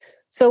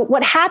So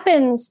what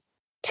happens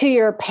to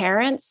your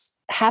parents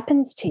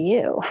happens to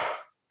you.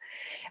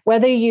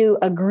 Whether you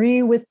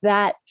agree with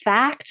that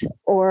fact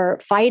or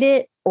fight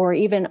it or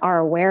even are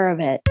aware of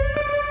it.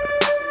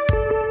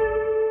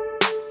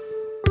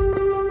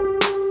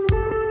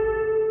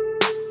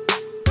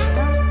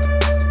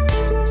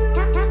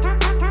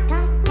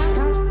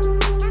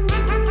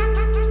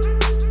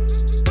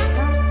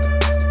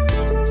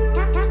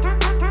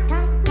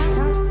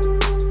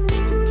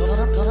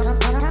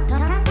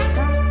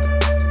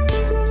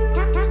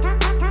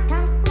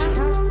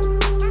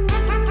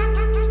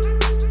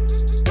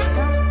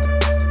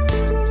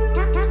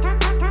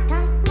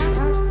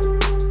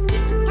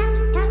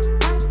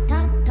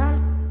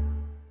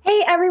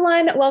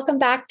 Welcome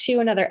back to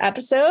another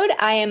episode.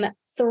 I am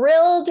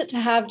thrilled to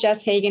have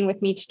Jess Hagen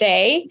with me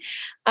today.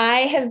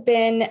 I have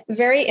been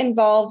very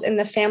involved in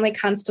the family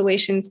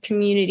constellations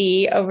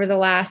community over the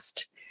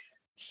last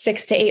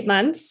 6 to 8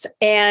 months.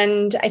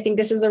 And I think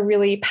this is a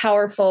really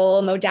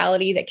powerful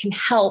modality that can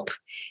help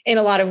in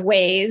a lot of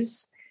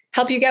ways,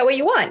 help you get what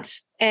you want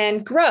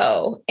and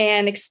grow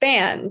and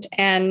expand.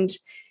 And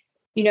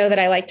you know that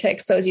I like to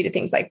expose you to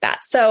things like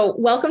that. So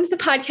welcome to the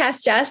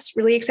podcast, Jess.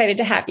 Really excited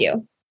to have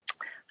you.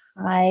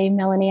 Hi,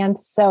 Melanie. I'm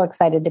so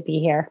excited to be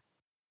here.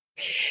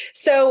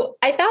 So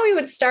I thought we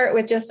would start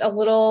with just a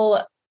little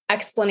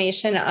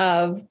explanation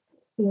of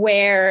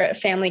where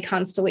family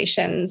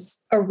constellations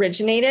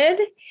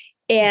originated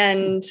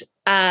and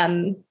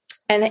kind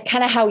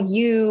of how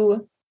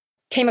you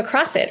came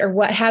across it or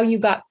how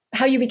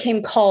you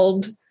became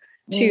called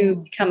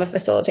to become a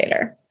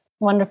facilitator.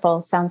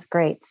 Wonderful. Sounds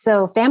great.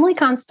 So family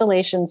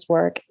constellations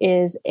work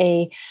is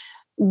a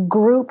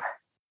group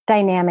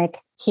dynamic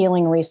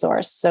healing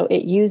resource. So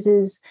it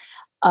uses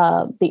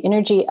the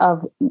energy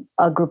of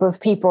a group of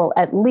people,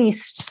 at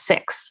least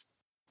 6,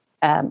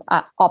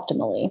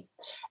 optimally.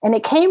 And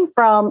it came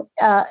from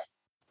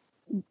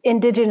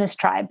indigenous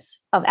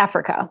tribes of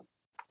Africa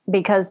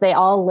because they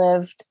all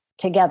lived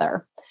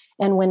together.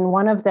 And when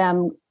one of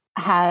them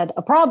had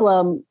a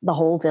problem, the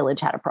whole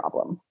village had a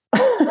problem.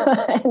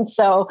 And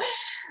so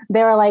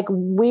they were like,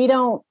 we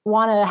don't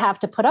want to have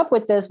to put up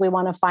with this. We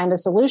want to find a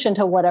solution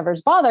to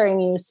whatever's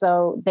bothering you.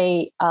 So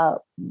they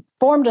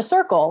formed a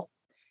circle.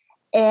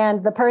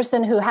 And the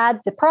person who had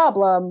the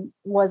problem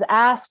was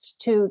asked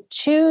to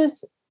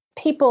choose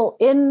people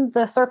in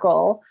the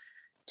circle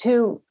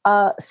to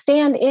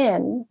stand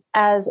in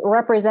as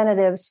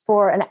representatives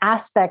for an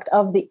aspect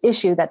of the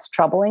issue that's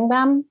troubling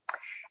them.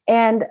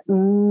 And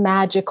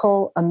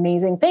magical,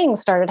 amazing things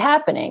started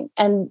happening.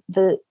 And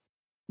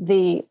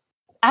the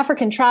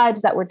African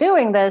tribes that were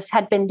doing this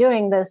had been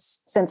doing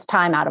this since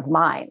time out of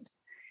mind.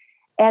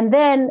 And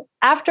then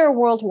after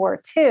World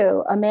War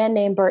II, a man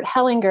named Bert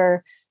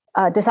Hellinger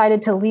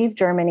decided to leave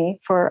Germany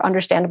for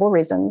understandable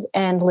reasons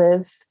and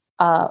live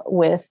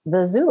with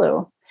the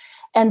Zulu.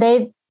 And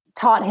they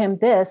taught him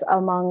this,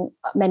 among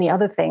many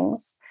other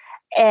things.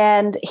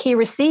 And he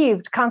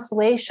received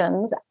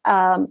constellations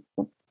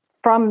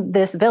from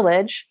this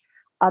village.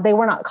 They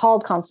were not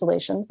called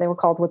constellations. They were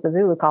called what the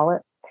Zulu call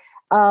it.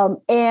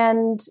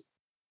 And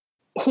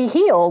he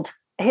healed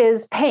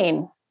his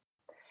pain.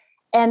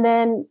 And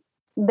then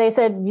they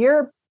said,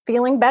 you're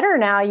feeling better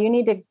now. You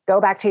need to go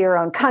back to your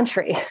own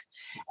country.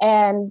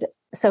 And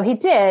so he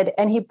did.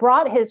 And he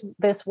brought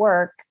this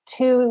work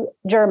to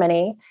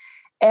Germany.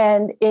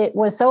 And it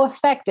was so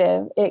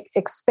effective, it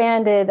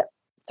expanded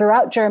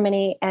throughout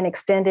Germany and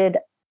extended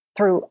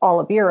through all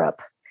of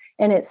Europe.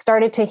 And it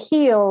started to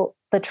heal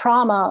the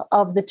trauma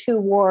of the 2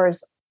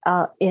 wars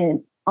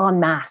en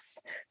masse.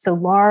 So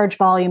large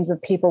volumes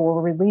of people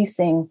were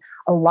releasing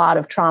a lot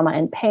of trauma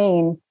and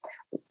pain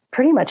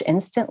pretty much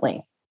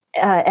instantly.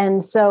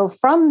 And so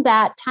from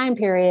that time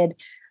period,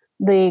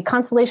 the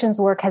constellations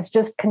work has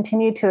just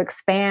continued to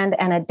expand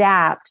and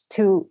adapt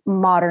to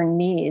modern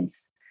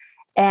needs.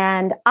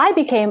 And I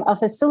became a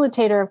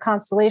facilitator of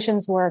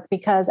constellations work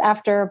because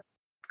after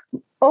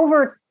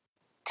over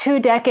 2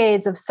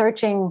 decades of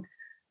searching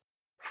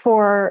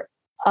for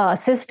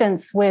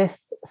assistance with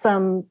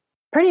some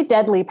pretty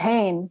deadly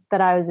pain that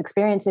I was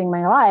experiencing in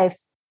my life,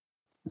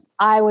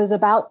 I was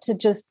about to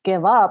just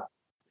give up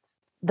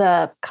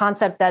the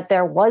concept that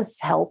there was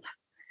help.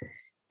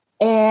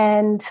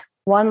 And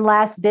one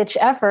last ditch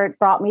effort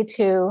brought me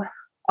to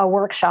a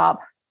workshop,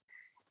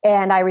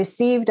 and I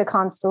received a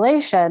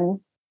constellation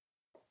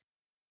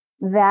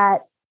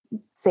that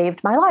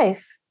saved my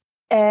life.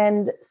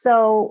 And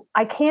so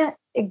I can't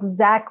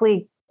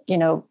exactly,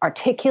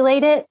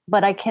 articulate it,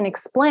 but I can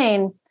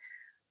explain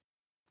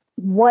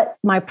what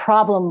my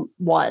problem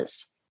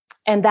was.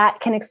 And that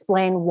can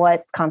explain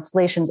what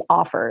Constellations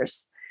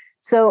offers.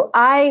 So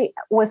I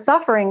was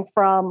suffering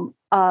from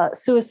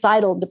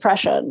suicidal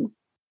depression,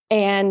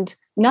 and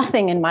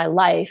nothing in my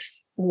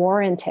life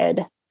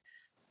warranted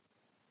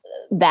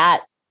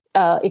that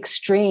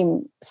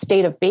extreme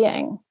state of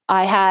being.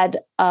 I had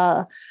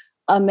a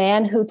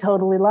man who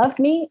totally loved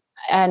me,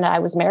 and I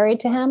was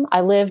married to him.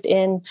 I lived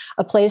in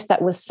a place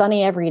that was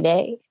sunny every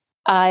day.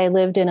 I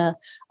lived in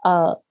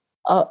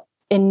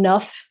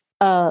enough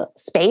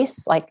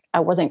space, like I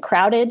wasn't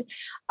crowded.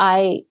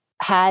 I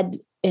had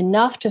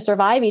enough to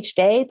survive each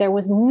day. There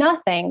was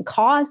nothing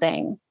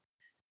causing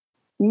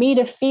me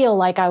to feel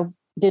like I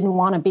didn't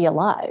want to be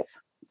alive.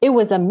 It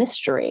was a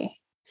mystery.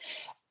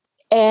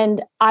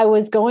 And I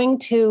was going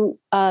to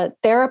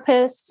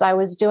therapists. I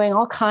was doing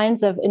all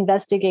kinds of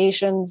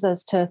investigations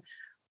as to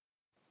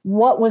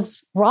what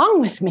was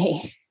wrong with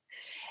me.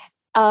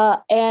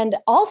 And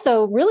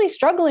also really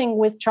struggling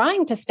with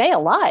trying to stay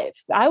alive.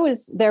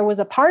 There was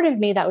a part of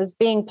me that was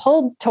being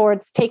pulled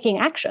towards taking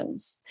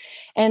actions.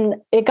 And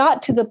it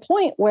got to the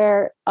point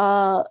where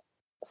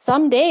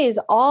some days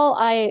all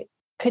I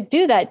could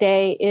do that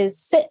day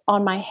is sit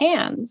on my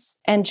hands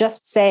and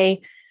just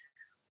say,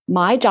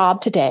 my job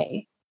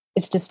today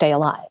is to stay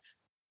alive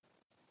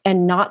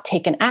and not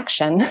take an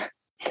action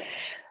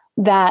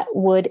that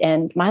would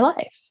end my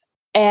life.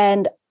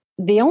 And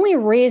the only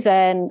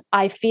reason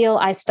I feel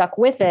I stuck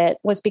with it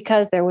was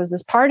because there was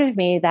this part of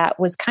me that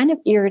was kind of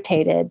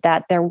irritated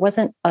that there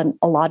wasn't a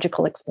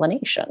logical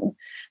explanation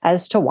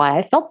as to why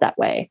I felt that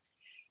way.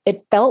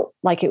 It felt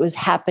like it was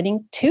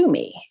happening to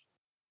me.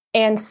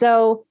 And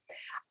so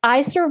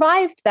I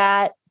survived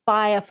that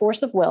by a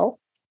force of will.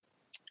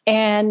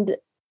 And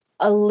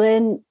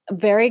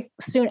very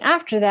soon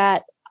after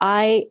that,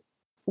 I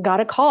got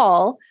a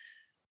call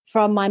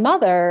from my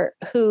mother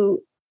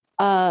who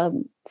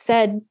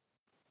said,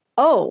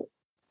 "Oh,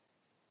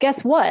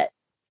 guess what?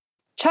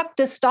 Chuck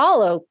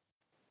Distallo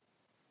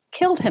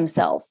killed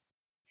himself."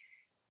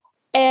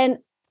 And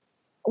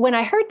when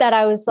I heard that,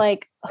 I was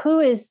like, who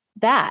is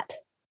that?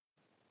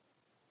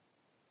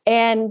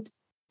 And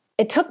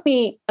it took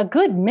me a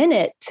good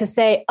minute to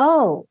say,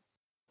 oh,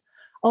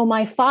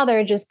 my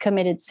father just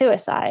committed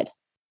suicide.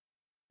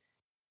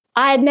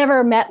 I had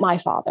never met my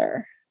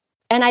father,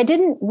 and I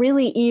didn't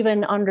really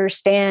even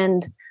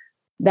understand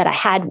that I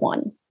had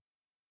one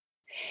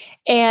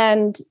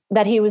and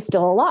that he was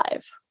still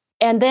alive.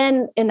 And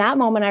then in that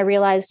moment, I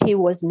realized he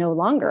was no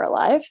longer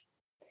alive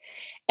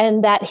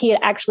and that he had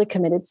actually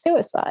committed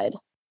suicide.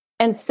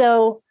 And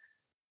so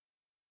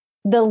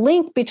the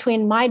link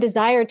between my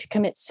desire to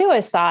commit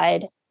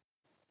suicide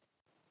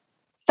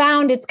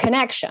found its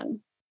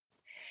connection.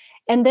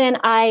 And then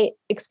I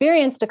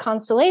experienced a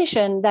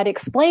constellation that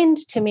explained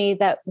to me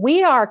that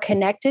we are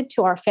connected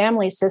to our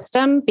family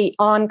system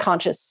beyond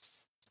conscious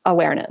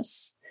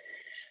awareness.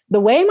 The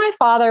way my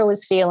father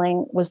was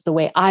feeling was the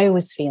way I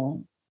was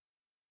feeling.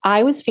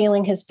 I was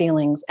feeling his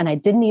feelings, and I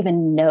didn't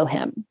even know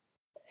him.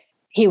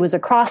 He was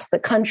across the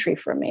country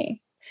from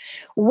me.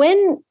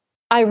 When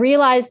I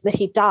realized that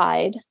he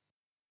died,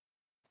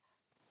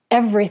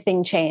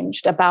 everything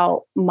changed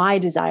about my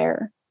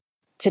desire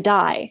to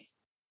die.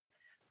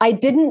 I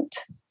didn't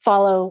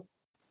follow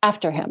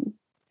after him.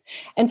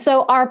 And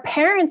so our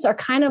parents are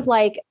kind of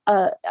like,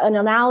 an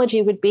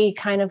analogy would be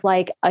kind of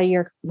like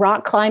you're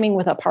rock climbing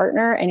with a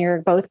partner and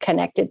you're both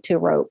connected to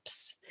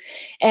ropes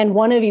and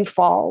one of you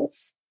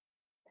falls.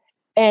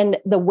 And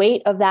the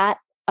weight of that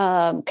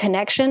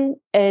connection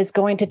is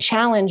going to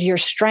challenge your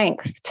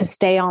strength to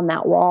stay on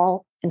that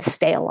wall and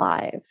stay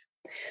alive.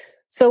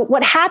 So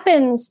what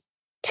happens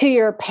to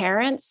your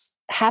parents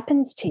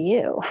happens to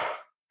you.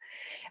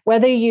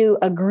 Whether you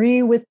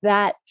agree with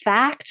that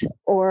fact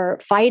or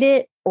fight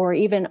it or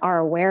even are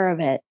aware of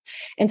it.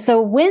 And so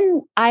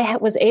when I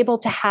was able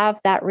to have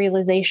that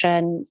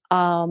realization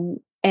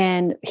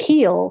and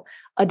heal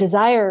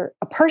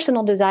a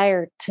personal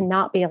desire to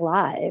not be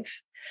alive,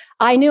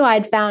 I knew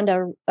I'd found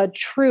a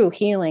true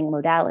healing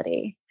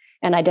modality,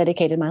 and I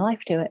dedicated my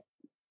life to it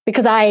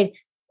because I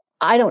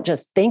don't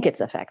just think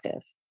it's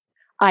effective.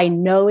 I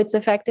know it's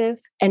effective.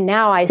 And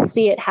now I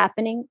see it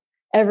happening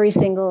every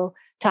single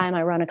time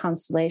I run a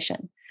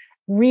constellation.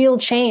 Real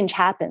change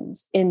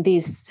happens in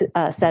these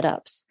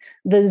setups.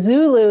 The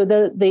Zulu,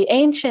 the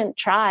ancient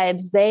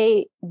tribes,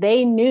 they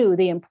knew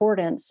the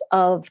importance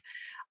of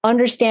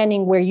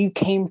understanding where you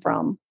came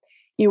from.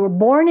 You were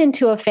born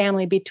into a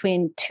family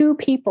between two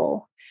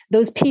people.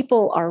 Those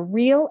people are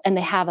real and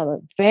they have a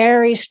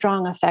very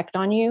strong effect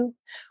on you.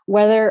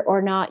 Whether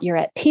or not you're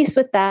at peace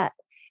with that,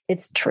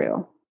 it's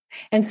true.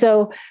 And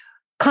so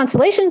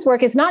constellations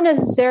work is not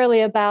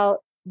necessarily about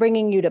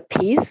bringing you to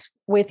peace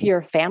with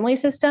your family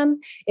system.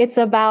 It's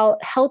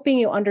about helping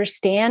you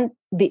understand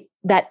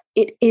that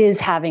it is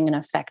having an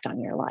effect on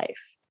your life.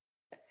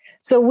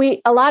 So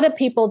a lot of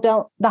people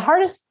don't, the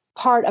hardest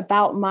part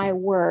about my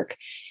work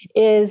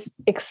is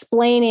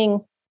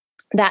explaining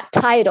that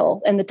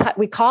title. And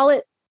we call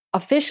it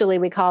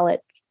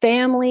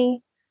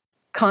family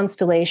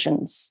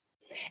constellations.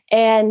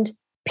 And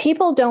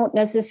people don't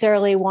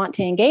necessarily want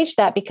to engage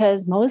that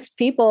because most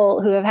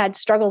people who have had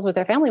struggles with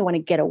their family want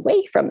to get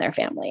away from their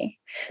family.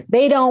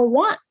 They don't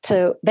want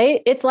to,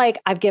 it's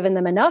like I've given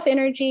them enough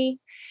energy,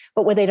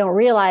 but what they don't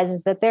realize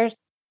is that they're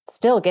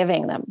still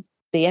giving them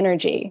the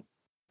energy,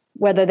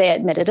 whether they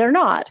admit it or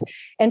not.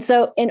 And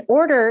so in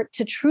order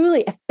to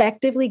truly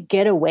effectively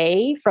get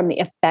away from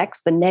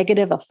the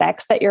negative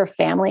effects that your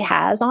family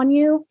has on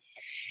you,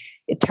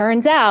 it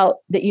turns out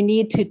that you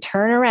need to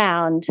turn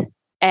around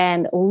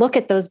and look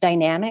at those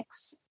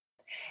dynamics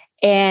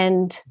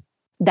and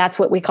that's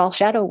what we call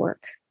shadow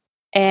work.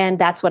 And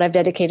that's what I've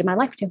dedicated my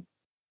life to.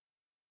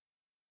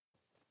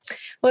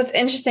 Well, it's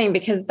interesting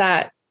because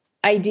that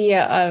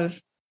idea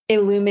of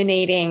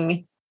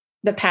illuminating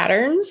the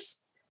patterns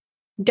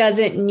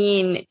doesn't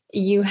mean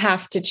you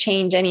have to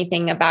change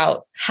anything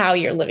about how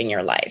you're living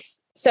your life.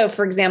 So,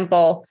 for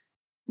example,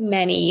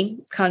 many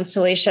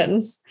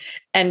constellations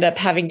end up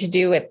having to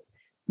do with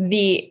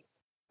the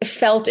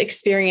felt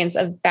experience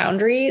of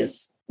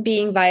boundaries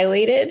being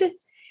violated.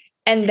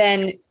 And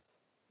then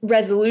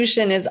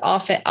resolution is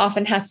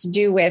often has to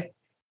do with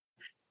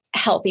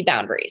healthy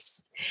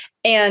boundaries.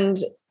 And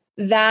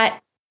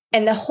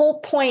the whole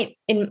point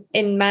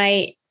in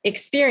my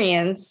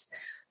experience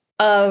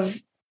of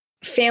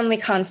family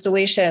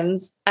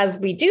constellations as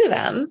we do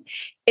them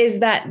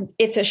is that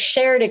it's a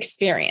shared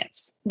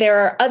experience. There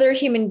are other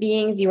human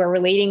beings you are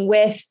relating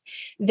with.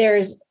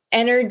 There's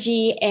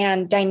energy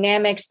and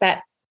dynamics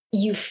that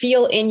you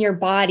feel in your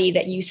body,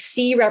 that you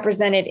see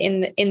represented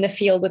in the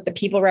field with the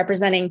people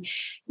representing,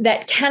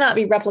 that cannot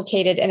be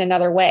replicated in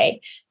another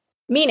way.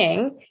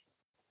 Meaning,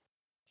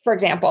 for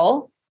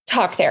example,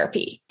 talk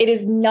therapy. It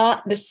is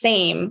not the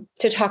same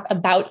to talk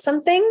about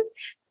something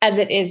as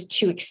it is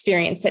to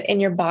experience it in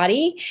your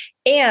body.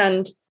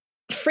 And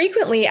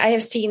frequently I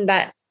have seen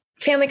that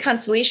family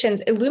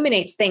constellations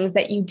illuminates things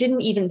that you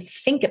didn't even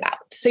think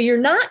about. So you're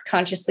not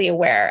consciously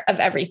aware of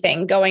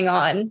everything going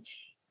on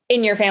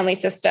in your family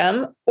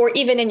system, or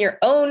even in your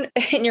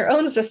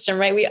own system,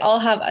 right? We all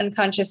have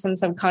unconscious and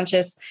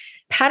subconscious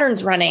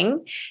patterns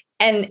running,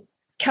 and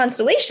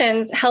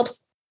constellations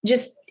helps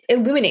just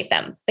illuminate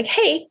them. Like,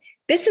 hey,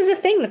 this is a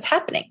thing that's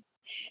happening.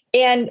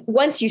 And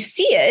once you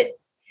see it,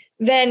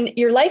 then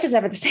your life is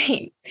never the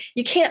same.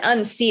 You can't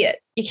unsee it.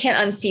 You can't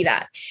unsee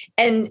that.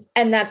 And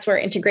that's where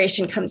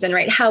integration comes in,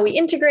 right? How we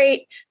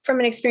integrate from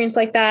an experience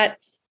like that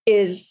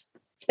is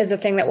a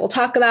thing that we'll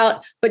talk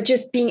about, but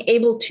just being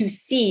able to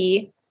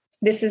see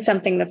this is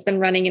something that's been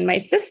running in my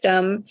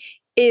system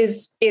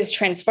is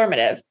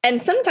transformative.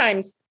 And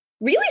sometimes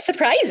really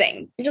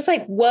surprising. You're just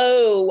like,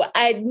 whoa,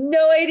 I had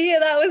no idea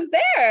that was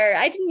there.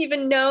 I didn't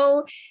even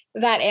know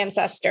that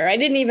ancestor. I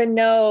didn't even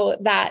know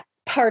that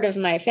part of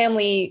my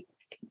family,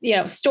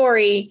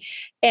 story.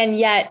 And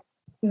yet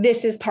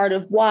this is part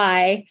of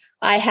why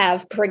I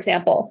have, for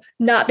example,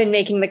 not been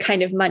making the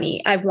kind of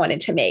money I've wanted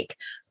to make,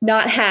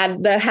 not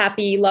had the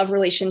happy love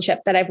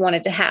relationship that I've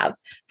wanted to have,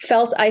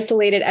 felt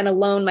isolated and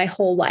alone my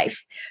whole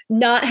life,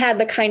 not had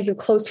the kinds of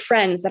close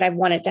friends that I've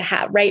wanted to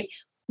have, right?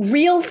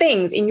 Real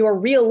things in your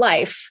real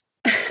life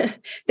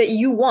that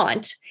you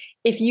want.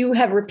 If you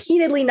have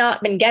repeatedly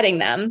not been getting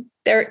them,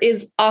 there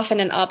is often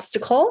an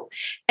obstacle,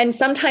 and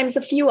sometimes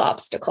a few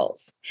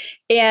obstacles.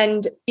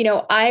 And,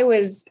 I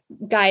was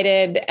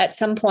guided at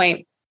some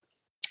point,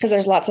 because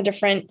there's lots of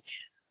different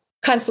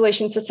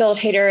constellations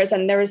facilitators.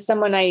 And there was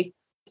someone I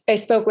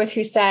spoke with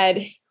who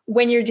said,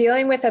 when you're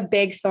dealing with a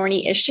big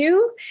thorny issue,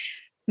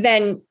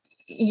 then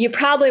you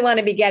probably want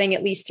to be getting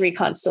at least 3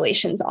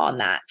 constellations on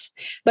that,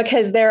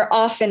 because there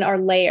often are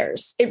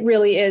layers. It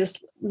really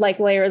is like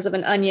layers of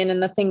an onion,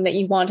 and the thing that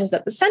you want is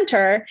at the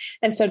center.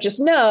 And so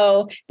just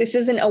know this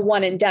isn't a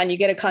one and done. You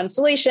get a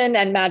constellation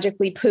and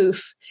magically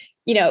poof.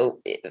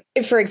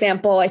 For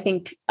example, I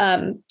think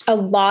a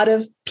lot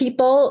of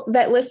people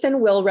that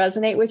listen will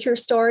resonate with your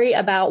story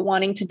about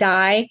wanting to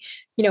die.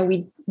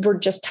 We were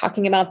just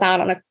talking about that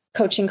on a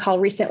coaching call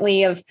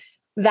recently, of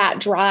that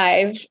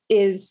drive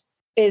is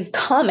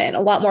common,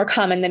 a lot more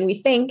common than we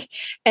think,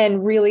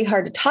 and really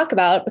hard to talk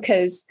about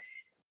because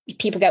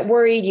people get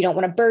worried. You don't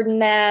want to burden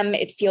them.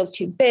 It feels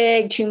too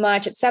big, too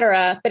much, et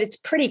cetera, but it's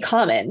pretty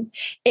common.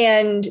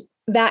 And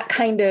that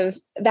kind of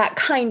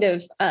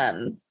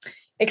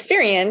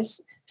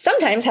experience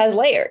sometimes has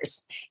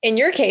layers. In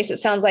your case, it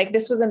sounds like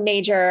this was a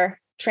major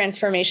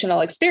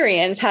transformational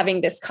experience,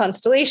 having this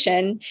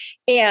constellation,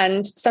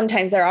 and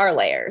sometimes there are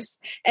layers,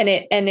 and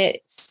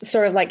it's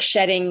sort of like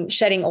shedding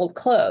old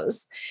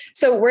clothes.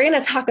 So we're going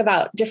to talk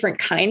about different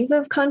kinds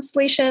of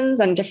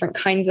constellations and different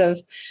kinds of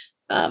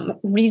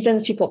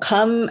reasons people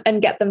come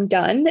and get them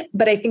done.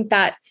 But I think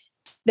that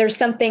there's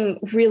something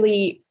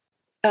really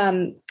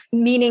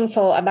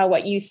meaningful about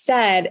what you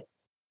said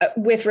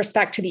with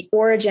respect to the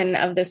origin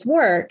of this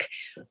work,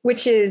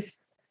 which is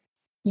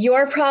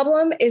your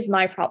problem is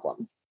my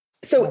problem.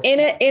 So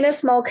in a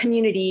small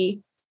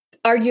community,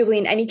 arguably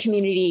in any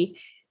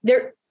community,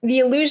 the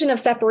illusion of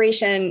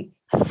separation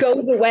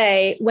goes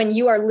away when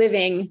you are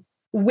living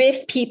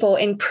with people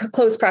in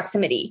close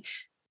proximity.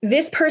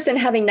 This person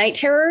having night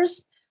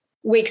terrors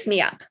wakes me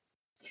up.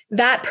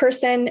 That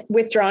person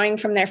withdrawing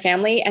from their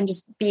family and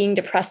just being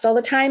depressed all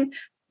the time,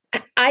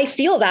 I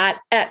feel that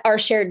at our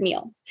shared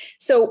meal.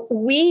 So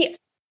we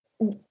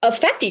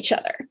affect each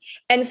other.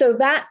 And so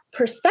that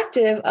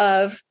perspective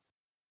of,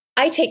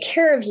 I take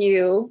care of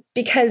you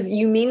because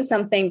you mean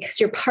something, because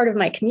you're part of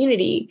my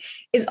community,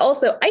 is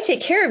also, I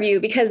take care of you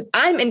because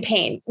I'm in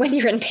pain when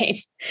you're in pain.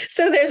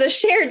 So there's a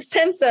shared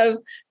sense of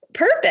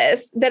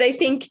purpose that I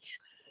think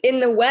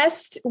in the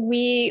West,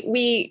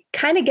 we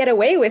kind of get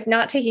away with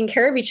not taking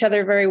care of each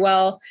other very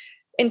well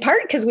in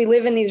part because we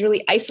live in these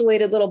really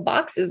isolated little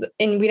boxes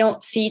and we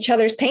don't see each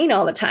other's pain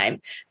all the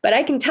time. But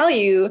I can tell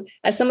you,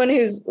 as someone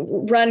who's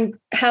run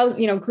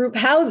group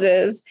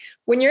houses,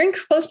 when you're in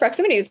close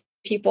proximity with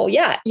people,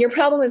 yeah, your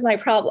problem is my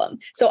problem.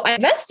 So I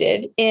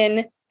invested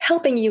in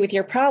helping you with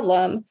your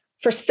problem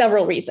for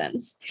several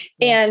reasons.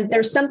 And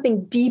there's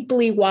something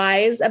deeply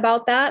wise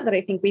about that I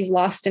think we've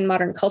lost in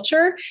modern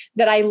culture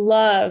that I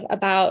love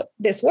about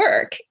this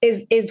work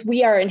is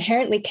we are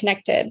inherently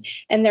connected.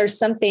 And there's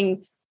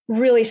something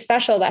really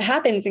special that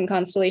happens in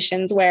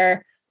constellations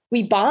where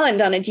we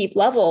bond on a deep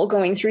level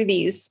going through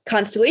these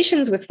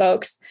constellations with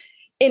folks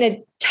in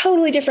a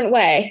totally different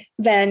way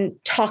than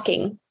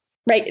talking.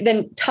 Right.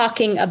 Than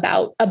talking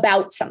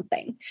about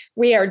something.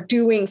 We are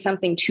doing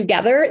something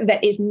together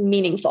that is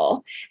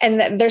meaningful.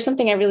 And there's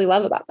something I really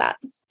love about that.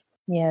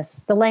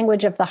 Yes. The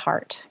language of the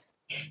heart.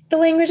 The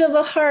language of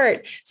the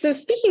heart. So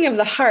speaking of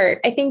the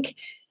heart, I think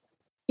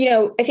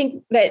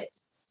that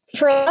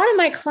for a lot of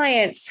my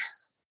clients,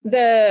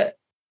 the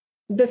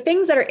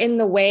things that are in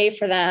the way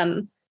for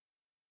them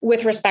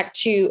with respect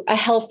to a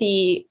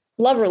healthy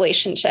love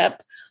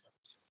relationship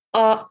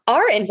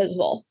are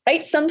invisible,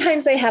 right?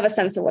 Sometimes they have a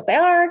sense of what they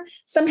are.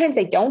 Sometimes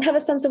they don't have a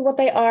sense of what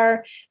they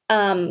are.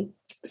 I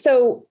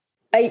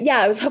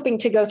was hoping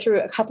to go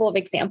through a couple of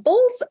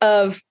examples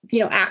of,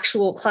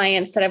 actual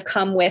clients that have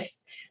come with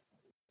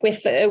a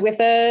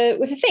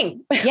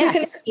thing.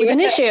 Yes,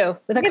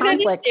 with a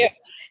conflict.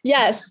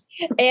 Yes.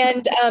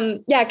 And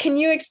can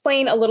you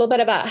explain a little bit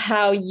about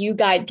how you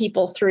guide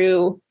people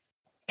through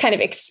kind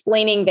of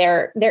explaining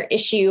their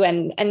issue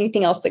and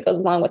anything else that goes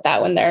along with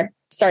that when they're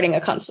starting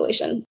a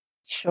constellation?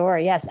 Sure.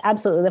 Yes,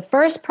 absolutely. The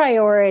first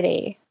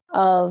priority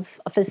of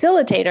a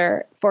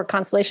facilitator for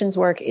constellations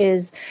work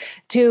is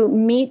to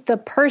meet the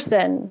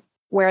person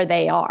where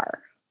they are.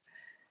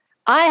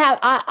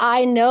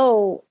 I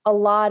know a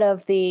lot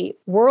of the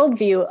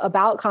worldview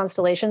about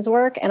constellations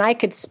work, and I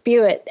could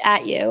spew it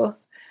at you.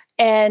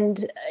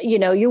 And,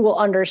 you will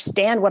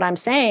understand what I'm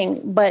saying,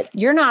 but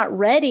you're not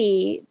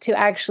ready to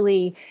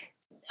actually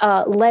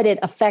let it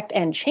affect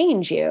and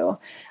change you.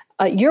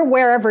 You're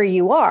wherever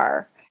you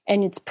are.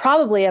 And it's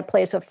probably a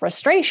place of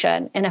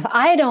frustration. And if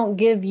I don't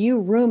give you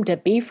room to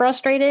be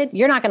frustrated,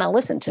 you're not going to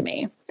listen to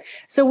me.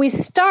 So we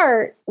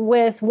start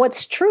with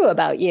what's true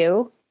about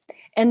you.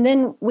 And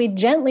then we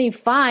gently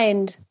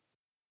find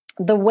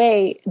the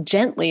way,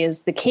 gently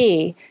is the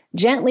key,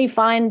 gently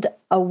find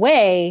a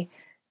way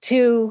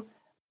to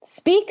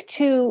speak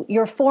to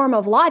your form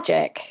of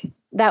logic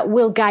that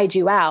will guide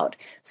you out.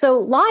 So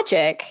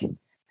logic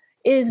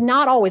is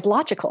not always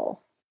logical.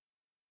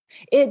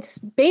 It's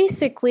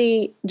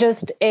basically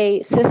just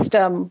a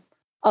system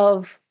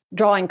of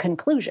drawing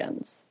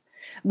conclusions.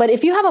 But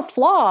if you have a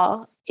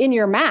flaw in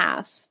your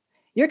math,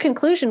 your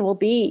conclusion will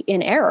be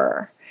in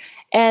error.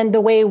 And the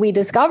way we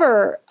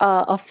discover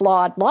a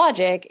flawed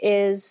logic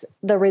is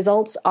the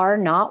results are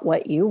not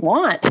what you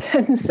want.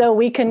 And so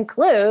we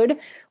conclude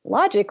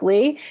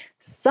logically,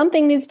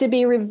 something needs to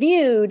be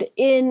reviewed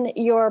in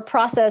your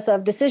process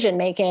of decision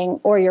making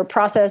or your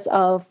process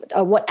of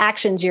what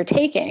actions you're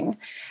taking.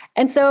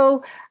 And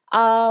so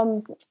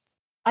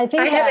I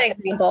think I have an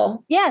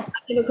example. Yes.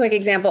 I have a quick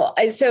example.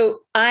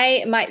 So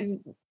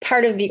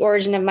part of the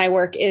origin of my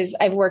work is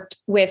I've worked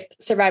with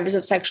survivors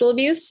of sexual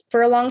abuse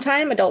for a long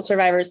time, adult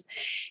survivors.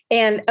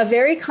 And a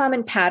very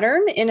common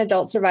pattern in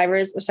adult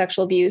survivors of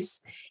sexual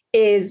abuse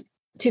is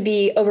to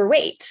be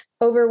overweight,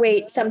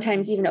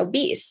 sometimes even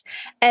obese.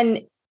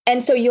 And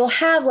so you'll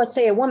have, let's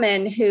say, a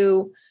woman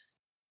who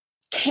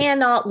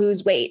cannot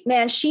lose weight.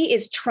 Man, she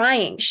is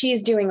trying. She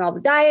is doing all the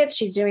diets.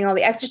 She's doing all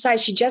the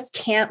exercise. She just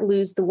can't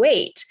lose the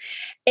weight.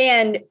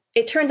 And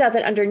it turns out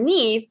that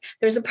underneath,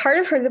 there's a part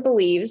of her that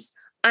believes,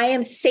 I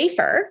am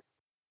safer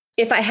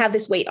if I have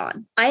this weight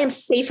on. I am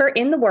safer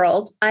in the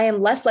world. I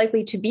am less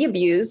likely to be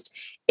abused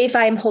if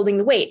I am holding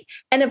the weight.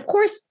 And of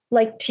course,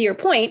 like to your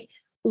point,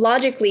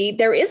 logically,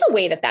 there is a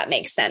way that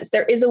makes sense.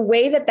 There is a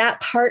way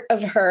that part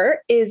of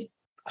her is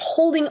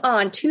holding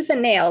on tooth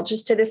and nail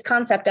just to this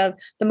concept of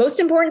the most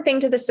important thing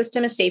to the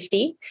system is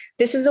safety.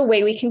 This is a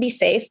way we can be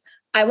safe.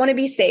 I want to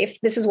be safe.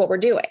 This is what we're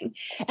doing.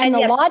 And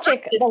the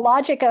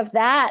logic of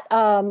that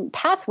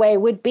pathway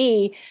would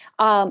be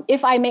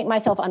if I make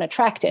myself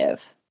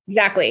unattractive.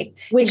 Exactly.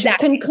 Which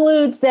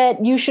concludes that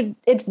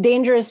it's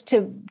dangerous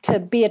to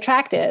be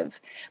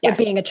attractive. Yes.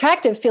 But being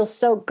attractive feels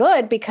so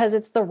good because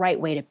it's the right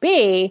way to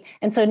be.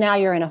 And so now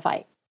you're in a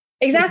fight.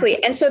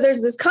 Exactly. And so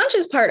there's this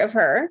conscious part of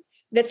her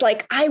that's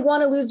like, I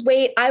want to lose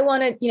weight. I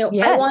want to,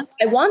 yes.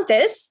 I want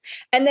this.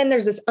 And then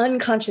there's this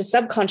unconscious,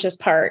 subconscious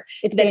part.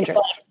 It's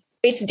dangerous.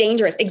 It's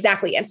dangerous.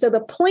 Exactly. And so the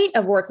point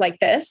of work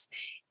like this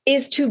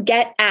is to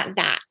get at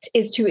that,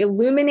 is to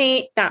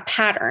illuminate that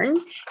pattern.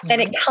 Mm-hmm. And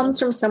it comes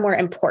from somewhere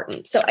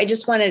important. So I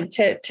just wanted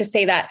to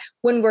say that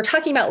when we're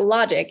talking about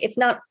logic, it's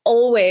not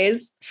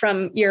always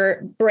from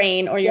your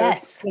brain or your,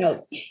 yes.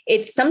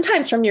 It's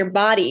sometimes from your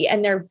body,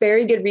 and there are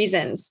very good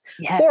reasons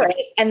for it.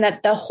 And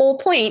that the whole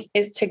point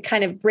is to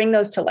kind of bring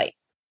those to light.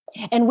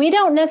 And we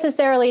don't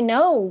necessarily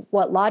know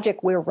what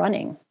logic we're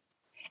running,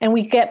 and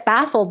we get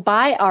baffled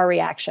by our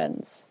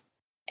reactions.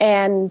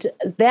 And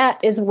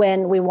that is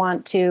when we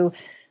want to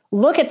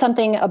look at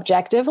something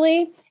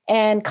objectively.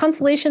 And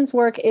constellations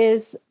work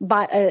is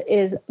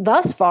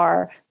thus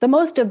far the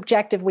most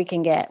objective we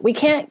can get. We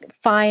can't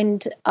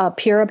find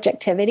pure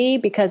objectivity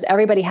because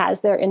everybody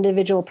has their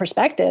individual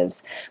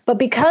perspectives. But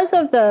because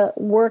of the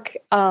work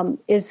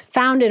is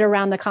founded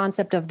around the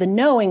concept of the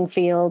knowing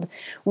field,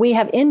 we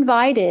have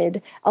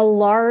invited a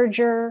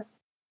larger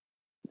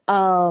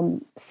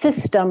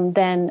system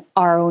than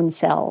our own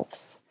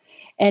selves.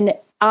 And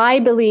I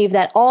believe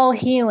that all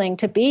healing,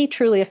 to be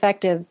truly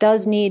effective,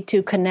 does need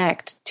to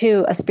connect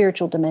to a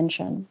spiritual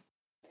dimension.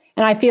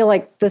 And I feel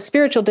like the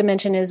spiritual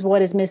dimension is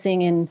what is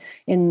missing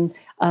in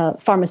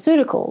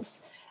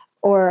pharmaceuticals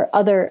or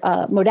other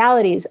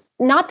modalities.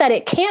 Not that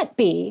it can't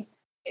be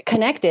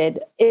connected,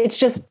 it's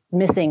just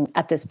missing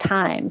at this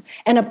time.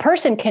 And a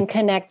person can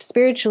connect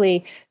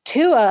spiritually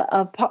to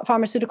a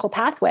pharmaceutical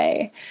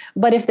pathway,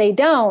 but if they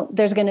don't,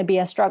 there's going to be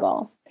a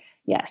struggle.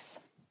 Yes.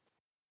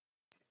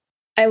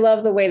 I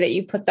love the way that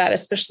you put that,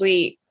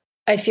 especially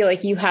I feel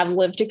like you have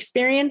lived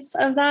experience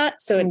of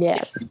that. So it's,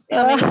 yes.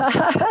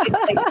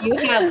 Like you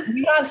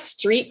have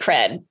street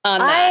cred on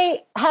that.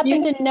 I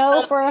happen to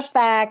know for a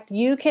fact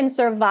you can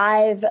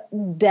survive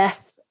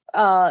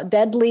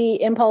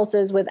deadly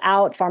impulses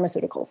without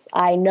pharmaceuticals.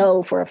 I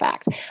know for a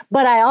fact.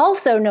 But I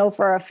also know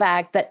for a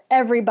fact that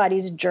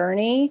everybody's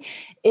journey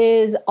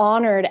is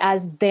honored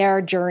as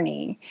their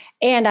journey.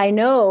 And I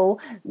know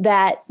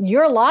that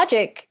your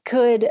logic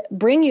could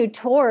bring you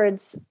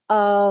towards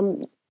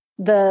the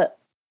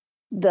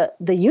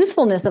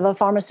usefulness of a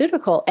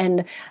pharmaceutical.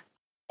 And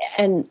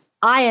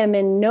I am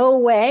in no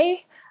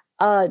way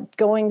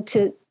going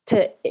to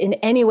in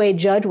any way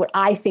judge what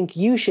I think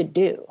you should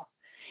do.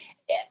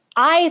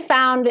 I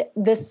found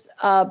this,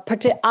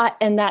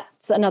 and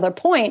that's another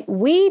point.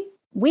 We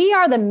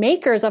are the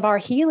makers of our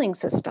healing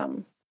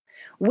system.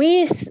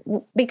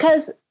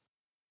 Because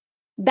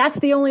that's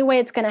the only way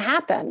it's going to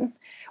happen.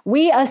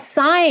 We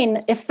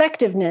assign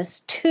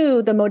effectiveness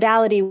to the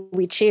modality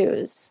we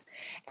choose.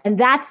 And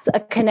that's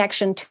a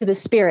connection to the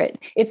spirit.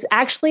 It's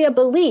actually a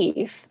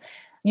belief.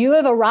 You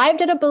have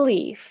arrived at a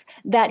belief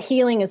that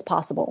healing is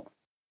possible.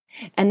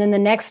 And then the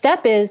next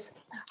step is,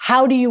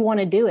 how do you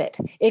want to do it?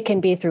 It can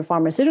be through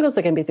pharmaceuticals.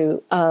 It can be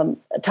through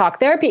talk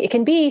therapy. It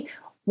can be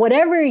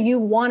whatever you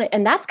want.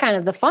 And that's kind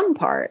of the fun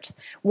part.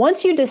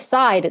 Once you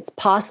decide it's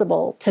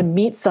possible to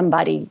meet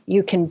somebody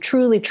you can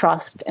truly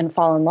trust and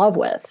fall in love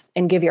with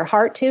and give your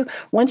heart to,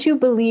 once you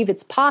believe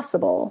it's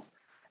possible,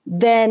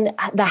 then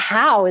the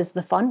how is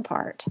the fun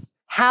part.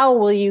 How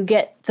will you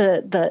get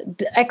the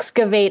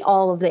excavate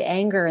all of the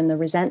anger and the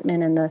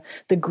resentment and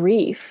the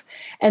grief?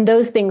 And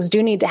those things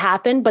do need to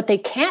happen, but they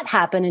can't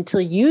happen until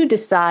you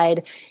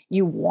decide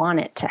you want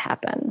it to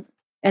happen.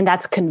 And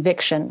that's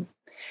conviction.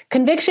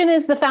 Conviction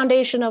is the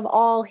foundation of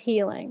all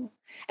healing.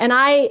 And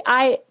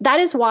I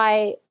that is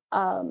why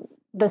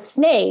the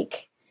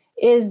snake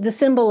is the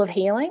symbol of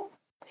healing.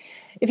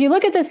 If you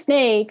look at the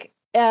snake,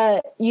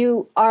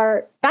 you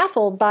are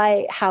baffled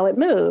by how it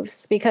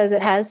moves because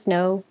it has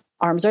no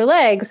arms or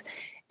legs.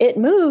 It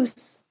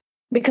moves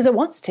because it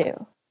wants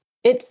to.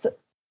 It's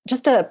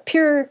just a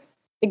pure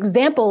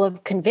example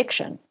of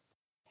conviction.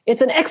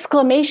 It's an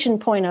exclamation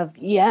point of,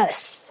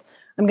 yes,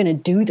 I'm going to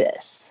do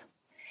this.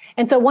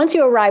 And so once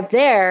you arrive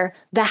there,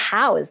 the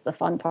how is the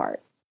fun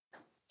part.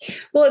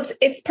 Well,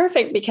 it's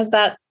perfect because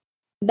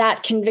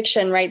that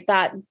conviction, right?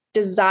 That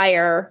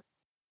desire,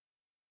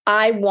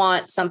 I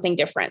want something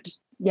different.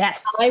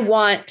 Yes. I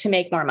want to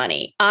make more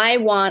money. I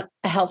want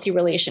a healthy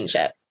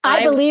relationship.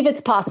 I believe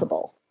it's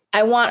possible.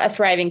 I want a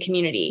thriving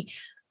community.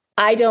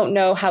 I don't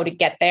know how to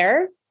get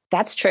there.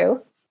 That's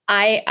true.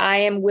 I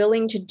am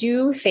willing to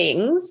do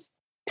things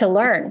to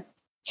learn.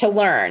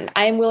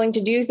 I am willing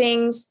to do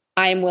things.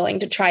 I am willing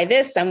to try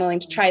this. I'm willing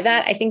to try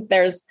that. I think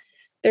there's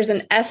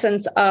an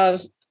essence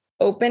of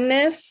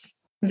openness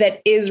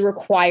that is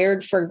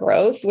required for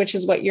growth, which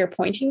is what you're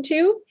pointing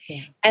to.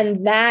 Yeah.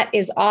 And that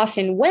is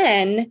often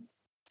when,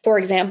 for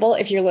example,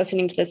 if you're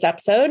listening to this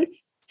episode,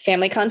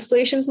 family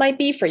constellations might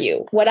be for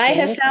you. What I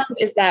have found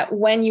is that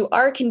when you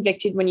are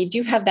convicted, when you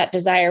do have that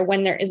desire,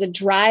 when there is a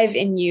drive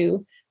in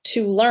you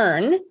to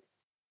learn,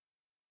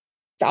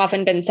 it's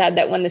often been said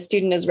that when the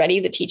student is ready,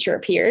 the teacher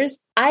appears.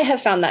 I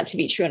have found that to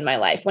be true in my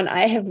life. When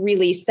I have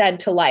really said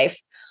to life,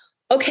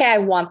 okay, I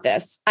want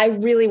this. I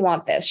really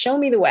want this. Show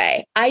me the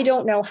way. I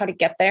don't know how to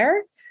get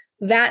there.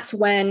 That's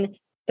when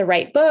the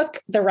right book,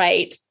 the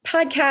right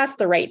podcast,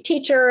 the right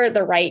teacher,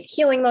 the right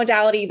healing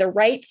modality, the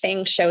right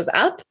thing shows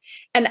up.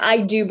 And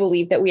I do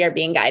believe that we are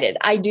being guided.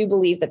 I do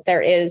believe that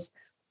there is,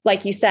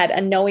 like you said,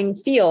 a knowing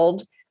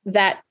field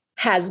that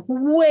has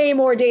way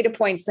more data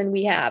points than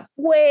we have.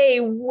 Way,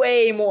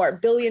 way more.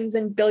 Billions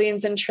and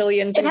billions and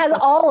trillions. It has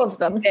all of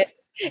them.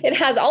 It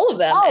has all of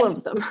them. All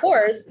of them. Of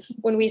course,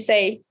 when we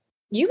say,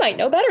 you might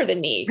know better than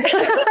me.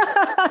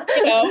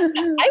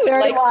 I would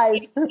Very like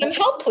wise. some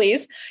help,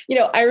 please.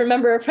 I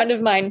remember a friend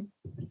of mine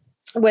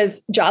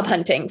was job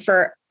hunting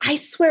for, I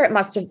swear it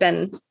must have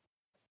been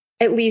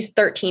at least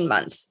 13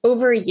 months,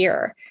 over a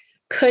year,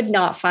 could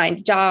not find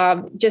a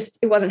job, just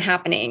it wasn't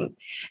happening.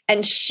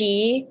 And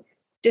she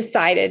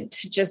decided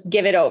to just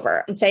give it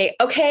over and say,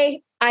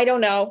 okay, I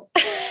don't know.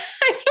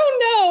 I don't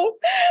know.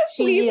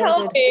 Please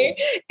help me.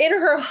 In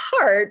her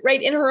heart,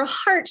 right? In her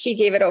heart, she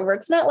gave it over.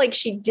 It's not like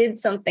she did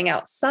something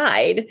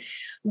outside,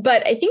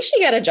 but I think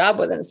she got a job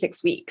within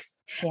 6 weeks.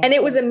 Yeah. And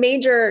it was a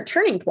major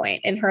turning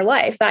point in her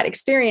life. That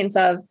experience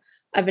of,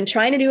 I've been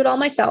trying to do it all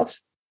myself.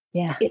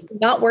 Yeah. It's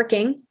not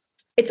working.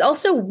 It's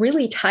also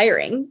really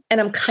tiring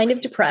and I'm kind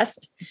of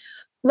depressed.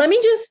 Let me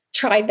just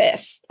try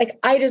this.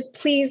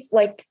 Please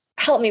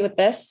help me with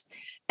this.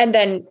 And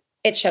then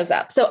it shows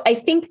up. So I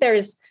think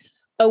there's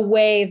a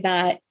way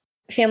that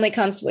family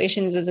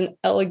constellations is an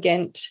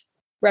elegant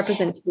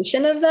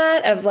representation of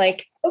that, of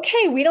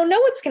okay, we don't know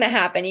what's going to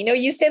happen.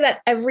 You say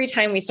that every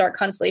time we start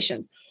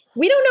constellations,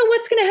 we don't know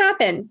what's going to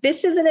happen.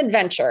 This is an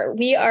adventure.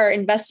 We are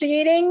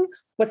investigating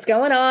what's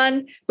going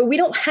on, but we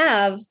don't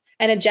have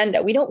an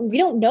agenda. We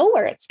don't know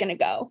where it's going to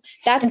go.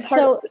 That's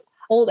part of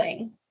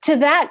holding. To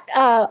that,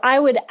 I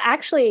would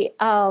actually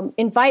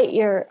invite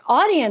your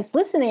audience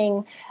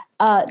listening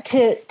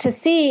to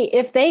see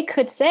if they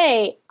could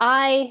say,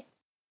 I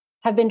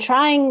have been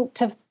trying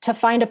to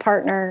find a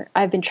partner.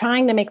 I've been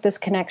trying to make this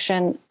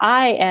connection.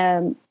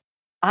 I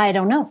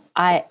don't know.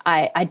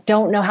 I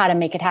don't know how to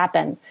make it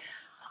happen.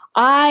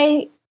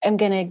 I am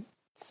going to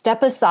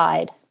step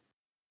aside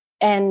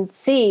and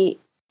see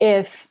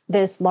if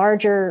this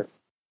larger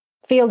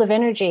field of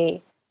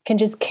energy can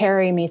just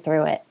carry me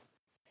through it.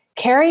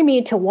 Carry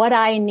me to what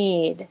I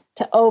need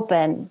to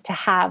open to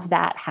have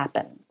that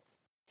happen.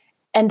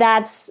 And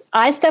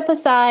I step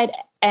aside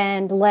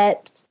and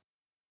let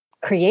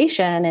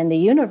creation and the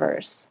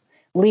universe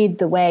lead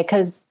the way,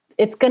 because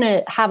it's going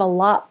to have a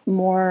lot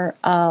more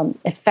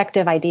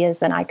effective ideas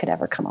than I could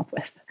ever come up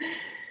with.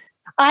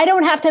 I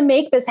don't have to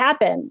make this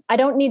happen. I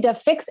don't need to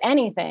fix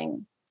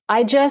anything.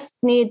 I just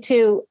need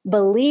to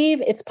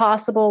believe it's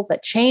possible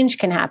that change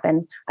can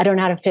happen. I don't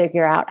have to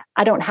figure out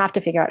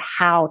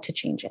how to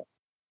change it.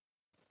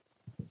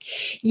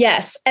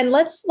 Yes. And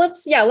let's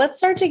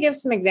start to give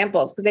some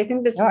examples, because I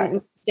think this is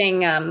an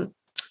interesting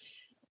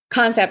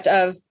concept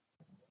of,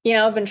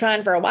 I've been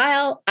trying for a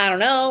while. I don't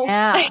know.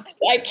 Yeah.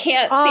 I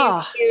can't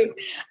seem to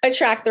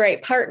attract the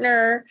right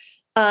partner.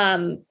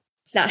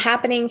 It's not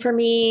happening for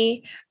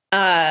me.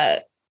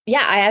 I've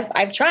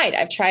tried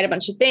a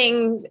bunch of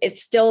things.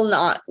 It's still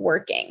not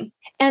working.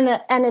 And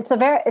it's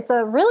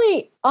a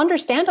really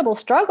understandable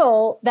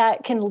struggle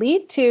that can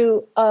lead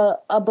to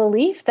a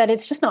belief that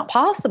it's just not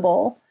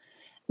possible,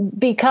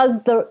 because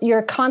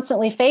you're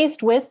constantly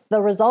faced with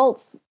the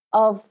results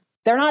of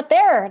they're not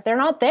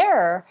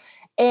there.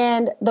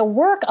 And the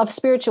work of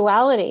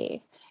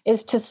spirituality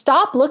is to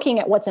stop looking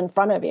at what's in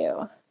front of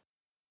you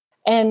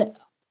and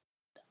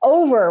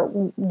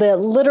over the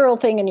literal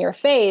thing in your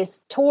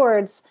face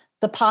towards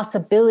the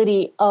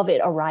possibility of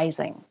it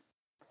arising.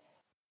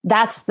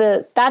 That's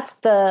the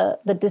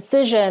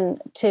decision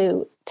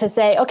to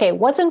say, okay,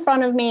 what's in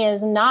front of me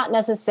is not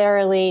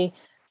necessarily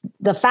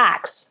the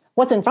facts.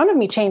 What's in front of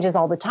me changes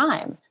all the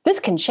time. This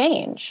can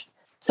change.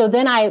 So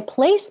then I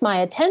place my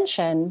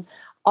attention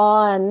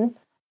on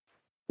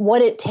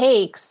what it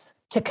takes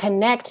to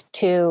connect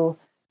to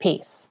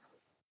peace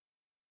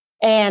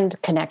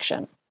and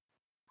connection.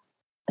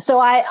 So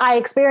I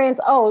experience,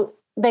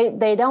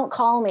 they don't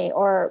call me,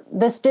 or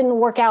this didn't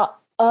work out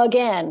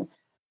again.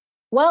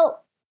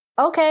 Well,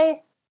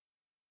 okay,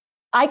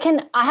 I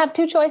have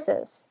two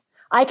choices.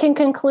 I can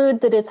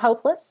conclude that it's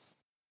hopeless,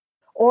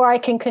 or I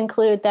can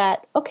conclude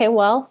that, okay,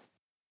 well,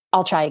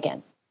 I'll try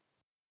again.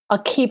 I'll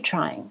keep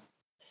trying.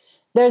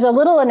 There's a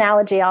little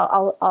analogy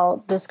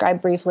I'll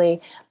describe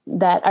briefly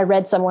that I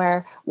read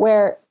somewhere,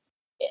 where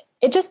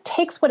it just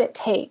takes what it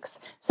takes.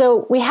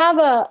 So we have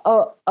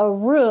a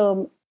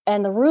room,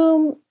 and the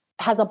room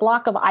has a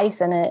block of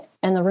ice in it,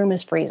 and the room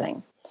is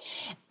freezing.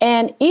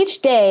 And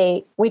each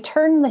day we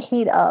turn the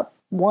heat up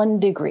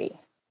 1 degree.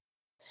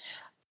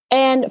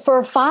 And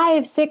for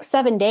 5, 6,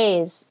 7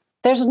 days,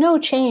 there's no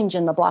change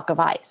in the block of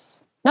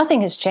ice. Nothing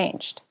has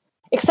changed,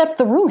 except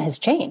the room has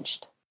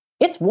changed.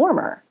 It's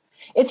warmer.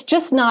 It's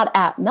just not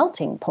at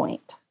melting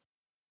point.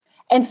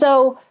 And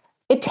so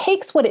it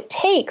takes what it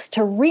takes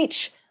to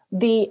reach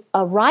the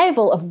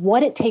arrival of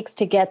what it takes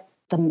to get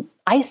the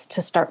ice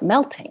to start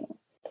melting.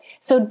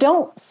 So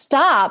don't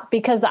stop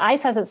because the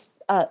ice has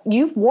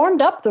you've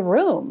warmed up the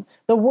room.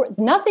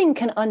 Nothing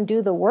can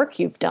undo the work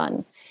you've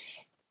done.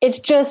 It's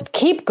just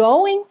keep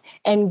going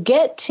and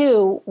get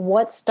to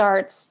what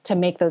starts to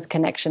make those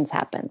connections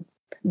happen.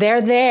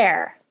 They're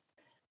there.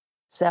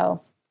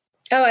 So.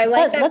 Oh, I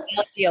like that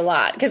analogy a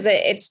lot, because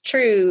it's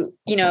true.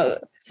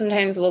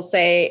 Sometimes we'll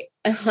say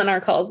on our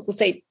calls, we'll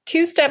say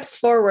 2 steps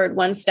forward,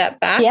 1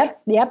 step back.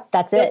 Yep.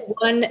 That's it.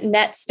 1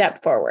 net step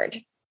forward.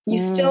 You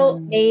still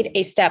made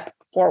a step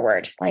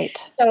forward.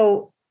 Right.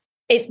 So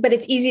but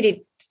it's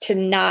easy to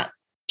not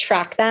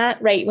track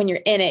that, right? When you're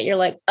in it, you're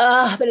like,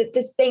 but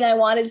this thing I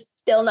want is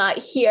still not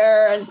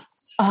here. And,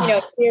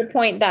 to your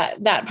point,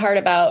 that part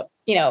about,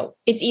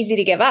 it's easy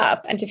to give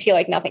up and to feel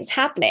like nothing's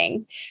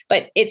happening,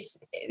 but it's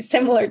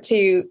similar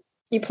to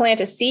you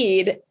plant a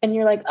seed and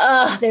you're like,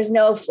 oh, there's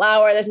no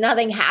flower, there's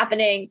nothing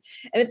happening.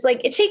 And it's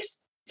like,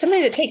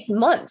 sometimes it takes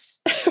months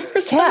for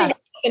something to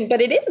happen,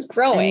 but it is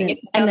growing.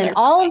 And then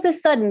all of a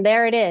sudden,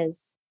 there it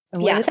is.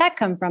 And where did that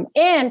come from?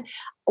 And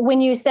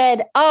when you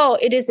said, oh,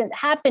 it isn't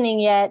happening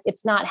yet,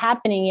 it's not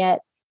happening yet.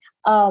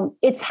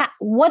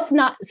 What's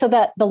not, so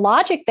that the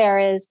logic there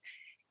is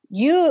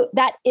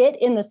it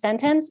in the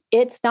sentence,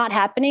 it's not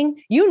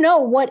happening. You know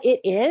what it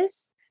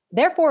is.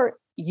 Therefore,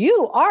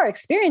 you are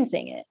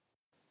experiencing it.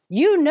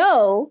 You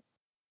know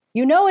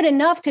it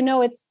enough to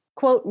know it's,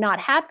 quote, not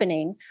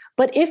happening.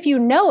 But if you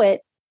know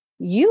it,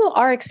 you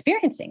are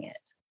experiencing it.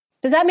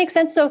 Does that make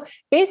sense? So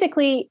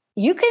basically,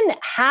 you can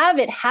have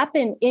it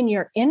happen in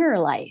your inner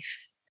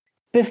life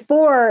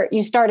before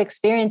you start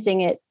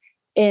experiencing it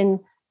in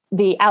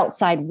the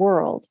outside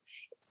world.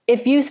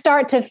 If you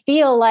start to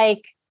feel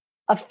like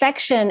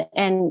affection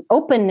and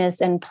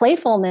openness and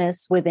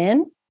playfulness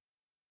within,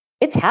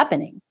 it's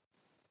happening.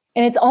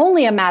 And it's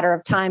only a matter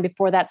of time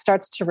before that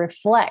starts to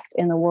reflect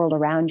in the world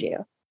around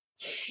you,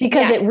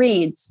 because it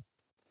reads.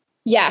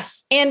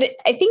 Yes. And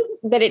I think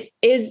that it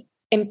is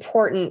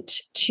important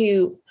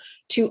to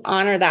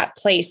honor that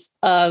place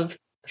of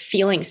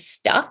feeling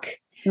stuck.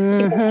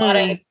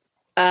 Mm-hmm.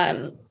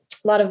 A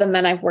lot of the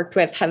men I've worked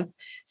with have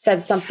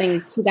said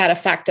something to that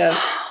effect of,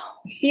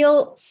 I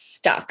feel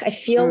stuck. I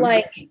feel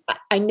like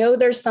I know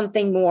there's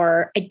something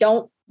more. I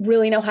don't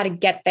really know how to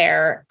get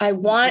there. I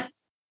want,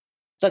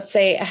 let's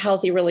say, a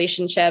healthy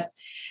relationship,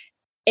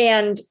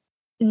 and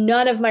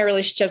none of my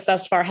relationships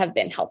thus far have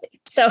been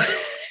healthy. So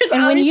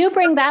and when you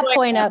bring that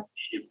point up,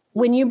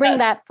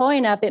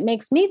 it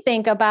makes me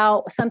think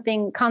about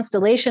something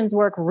constellations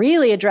work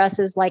really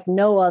addresses like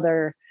no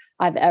other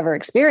I've ever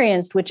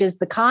experienced, which is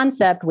the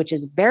concept, which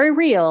is very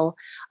real,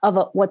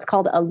 of what's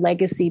called a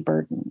legacy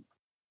burden.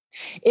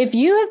 If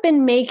you have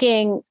been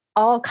making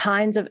all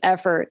kinds of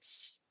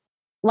efforts,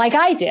 like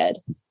I did,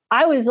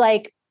 I was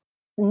like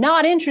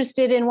not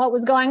interested in what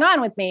was going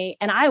on with me,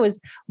 and I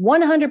was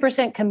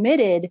 100%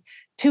 committed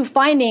to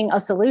finding a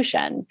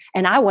solution,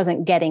 and I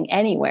wasn't getting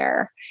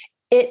anywhere.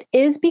 It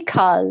is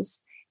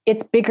because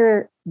it's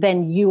bigger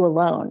than you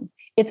alone.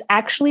 It's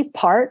actually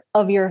part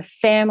of your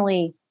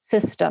family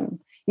system.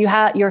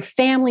 Your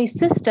family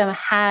system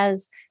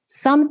has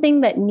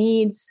something that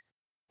needs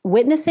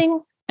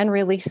witnessing and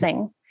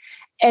releasing.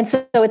 And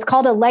so it's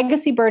called a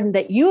legacy burden,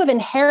 that you have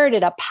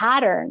inherited a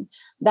pattern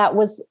that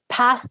was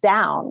passed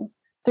down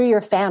through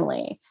your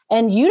family,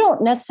 and you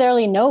don't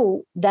necessarily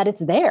know that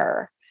it's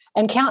there.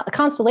 And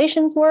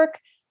constellations work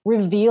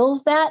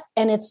reveals that.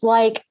 And it's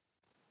like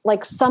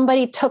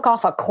somebody took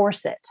off a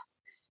corset.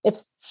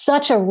 It's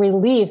such a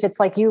relief. It's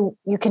like you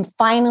can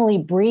finally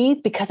breathe,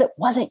 because it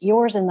wasn't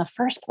yours in the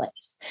first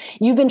place.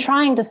 You've been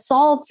trying to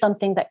solve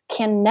something that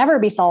can never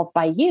be solved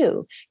by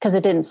you because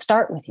it didn't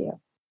start with you.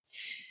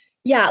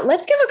 Yeah.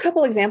 Let's give a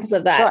couple examples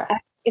of that. Sure.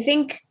 I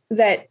think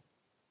that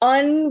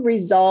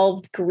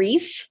unresolved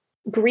grief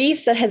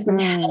that has been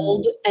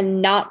held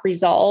and not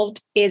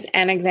resolved is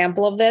an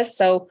example of this.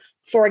 So,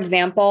 for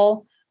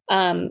example,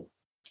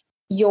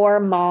 your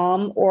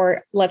mom,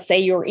 or let's say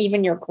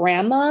even your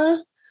grandma,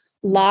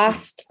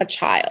 lost a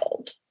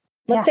child.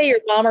 Let's say your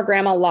mom or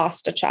grandma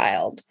lost a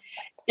child,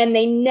 and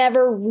they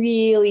never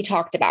really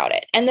talked about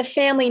it, and the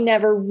family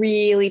never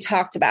really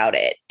talked about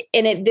it.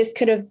 And this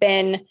could have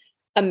been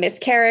a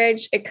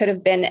miscarriage. It could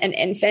have been an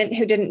infant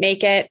who didn't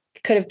make it.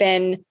 It could have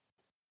been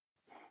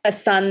a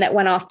son that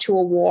went off to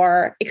a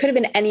war. It could have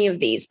been any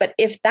of these. But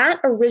if that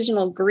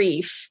original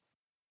grief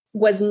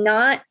was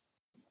not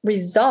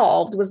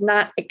resolved, was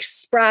not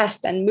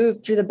expressed and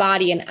moved through the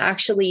body and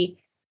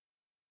actually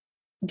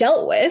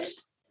dealt with,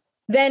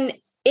 then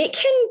it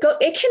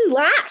can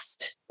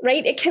last,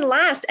 right? It can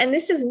last. And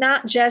this is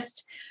not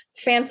just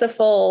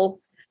fanciful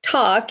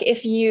talk.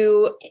 If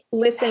you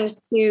listened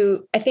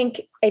to,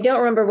 I don't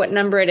remember what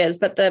number it is,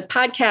 but the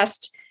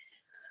podcast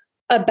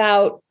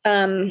about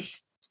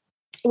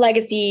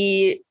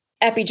legacy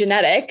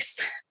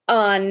epigenetics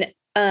on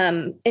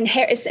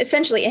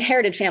essentially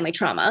inherited family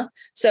trauma.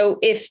 So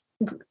if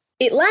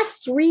it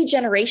lasts 3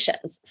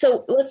 generations.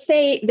 So let's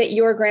say that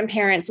your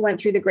grandparents went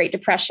through the Great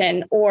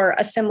Depression or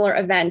a similar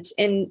event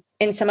in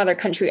some other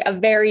country, a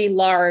very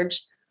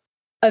large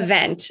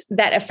event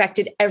that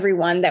affected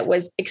everyone, that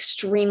was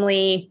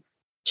extremely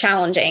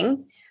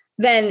challenging,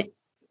 then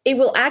it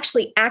will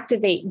actually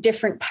activate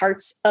different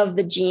parts of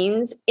the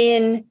genes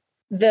in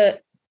the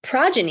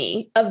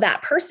progeny of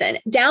that person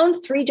down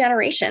 3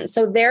 generations.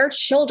 So their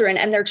children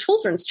and their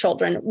children's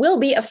children will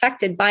be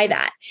affected by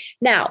that.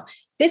 Now,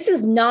 this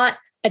is not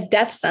a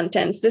death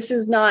sentence. This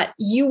is not,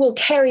 you will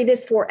carry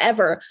this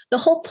forever. The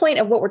whole point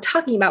of what we're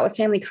talking about with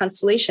family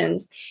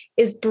constellations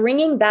is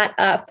bringing that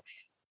up,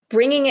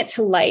 bringing it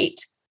to light,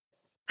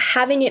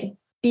 having it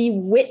be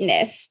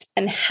witnessed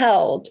and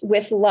held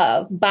with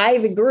love by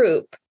the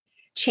group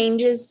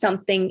changes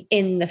something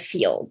in the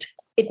field.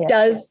 It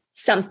does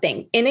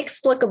something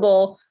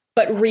inexplicable,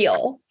 but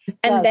real.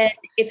 And then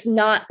it's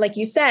not, like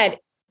you said,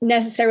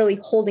 necessarily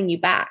holding you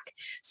back.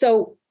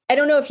 So I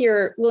don't know if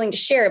you're willing to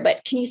share,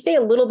 but can you say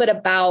a little bit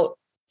about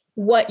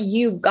what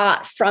you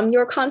got from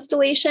your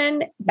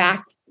constellation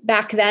back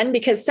then,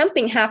 because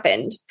something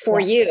happened for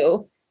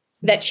you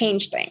that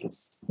changed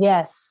things.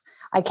 Yes,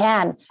 I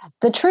can.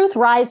 The truth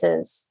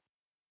rises.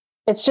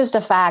 It's just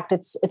a fact.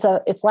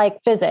 It's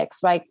like physics,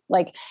 right?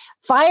 Like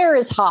fire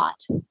is hot.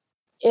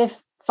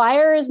 If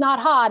fire is not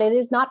hot, it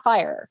is not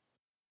fire.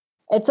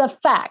 It's a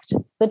fact.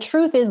 The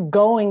truth is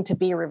going to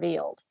be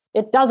revealed.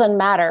 It doesn't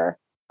matter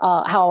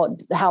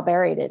how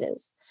buried it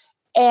is.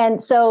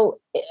 And so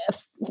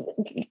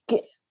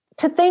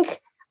to think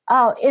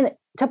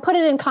to put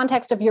it in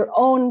context of your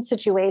own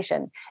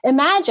situation,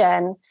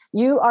 imagine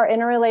you are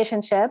in a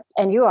relationship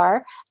and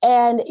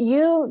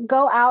you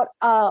go out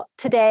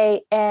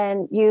today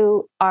and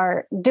you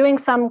are doing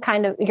some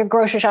kind of, you're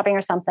grocery shopping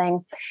or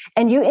something,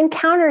 and you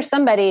encounter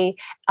somebody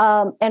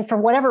and for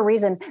whatever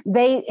reason,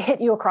 they hit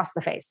you across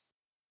the face.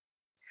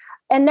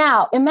 And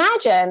now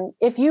imagine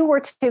if you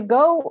were to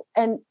go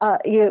and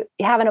you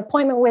have an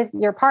appointment with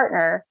your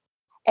partner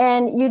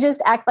and you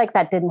just act like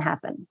that didn't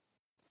happen.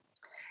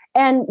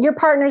 And your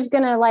partner's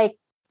going to like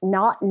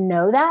not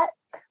know that.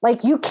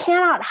 Like you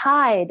cannot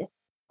hide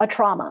a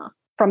trauma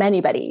from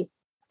anybody.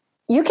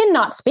 You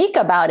cannot speak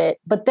about it,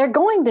 but they're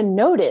going to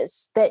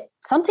notice that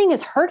something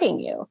is hurting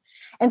you.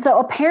 And so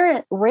a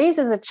parent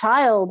raises a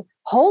child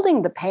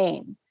holding the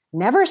pain,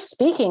 never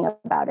speaking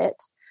about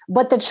it,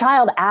 but the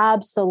child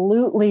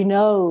absolutely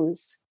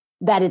knows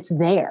that it's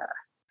there.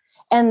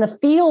 And the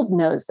field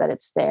knows that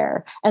it's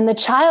there. And the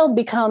child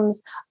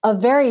becomes a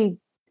very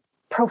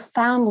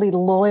profoundly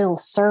loyal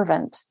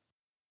servant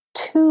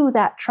to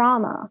that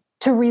trauma,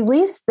 to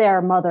release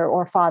their mother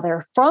or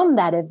father from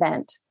that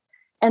event,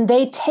 and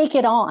they take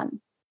it on.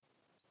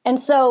 And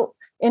so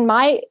in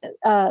my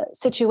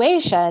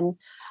situation,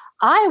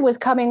 I was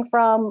coming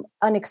from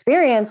an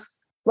experience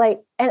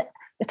and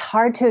it's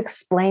hard to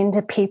explain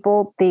to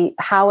people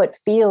how it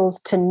feels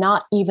to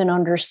not even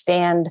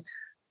understand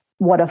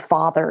what a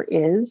father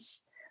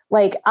is.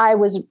 Like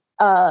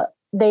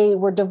they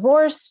were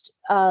divorced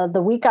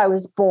the week I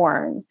was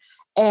born.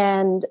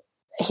 And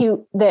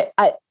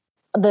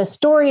the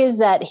story is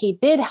that he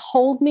did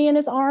hold me in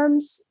his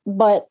arms,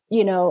 but,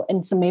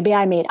 and so maybe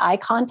I made eye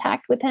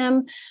contact with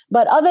him.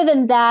 But other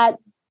than that,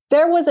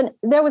 there was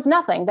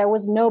nothing. There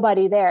was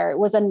nobody there. It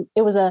was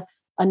a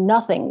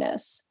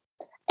nothingness.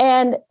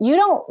 And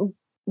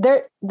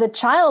the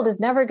child is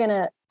never going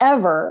to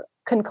ever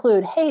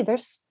conclude, hey,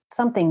 there's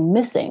something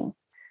missing.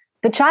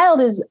 The child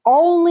is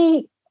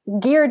only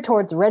geared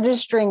towards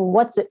registering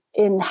what's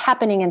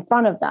happening in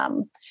front of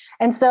them.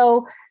 And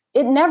so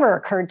it never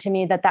occurred to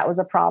me that was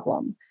a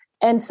problem.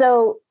 And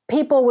so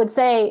people would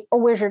say, oh,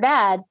 where's your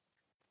dad?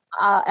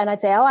 And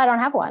I'd say, oh, I don't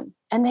have one.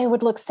 And they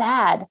would look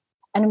sad.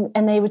 And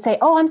they would say,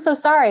 oh, I'm so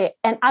sorry.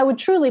 And I would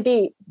truly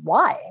be,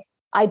 why?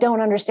 I don't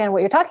understand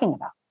what you're talking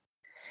about.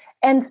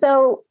 And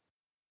so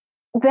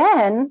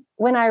then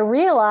when I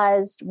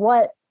realized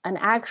what an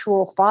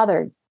actual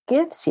father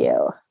gives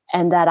you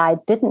and that I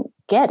didn't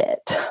get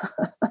it,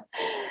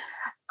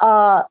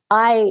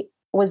 I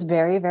was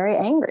very, very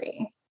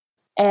angry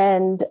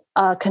and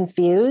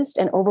confused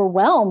and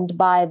overwhelmed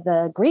by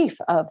the grief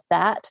of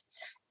that.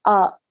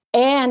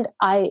 And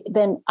I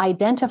then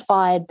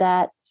identified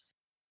that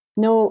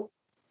no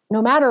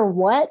matter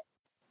what,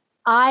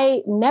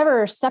 I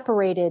never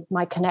separated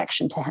my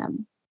connection to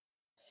him.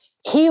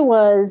 He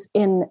was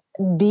in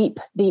deep,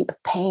 deep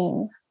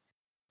pain,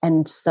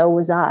 and so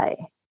was I.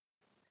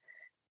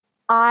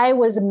 I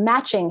was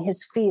matching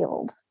his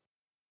field.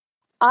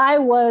 I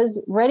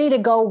was ready to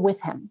go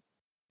with him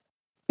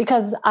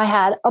because I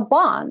had a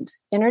bond,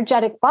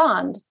 energetic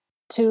bond,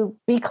 to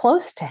be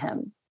close to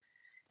him.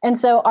 And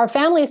so our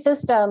family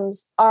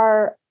systems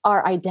are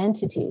our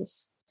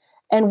identities,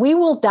 and we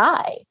will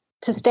die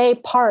to stay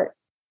part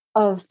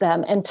of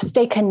them and to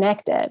stay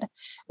connected.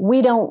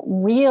 We don't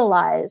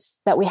realize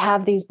that we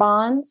have these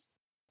bonds.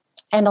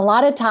 And a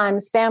lot of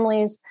times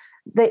families,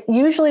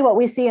 usually what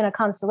we see in a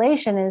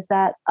constellation is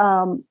that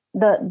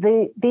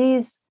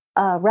these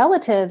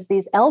relatives,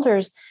 these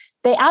elders,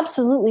 they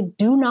absolutely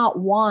do not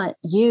want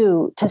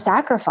you to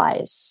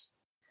sacrifice,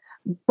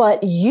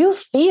 but you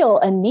feel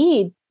a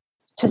need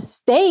to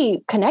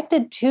stay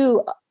connected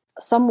to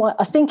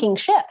a sinking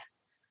ship.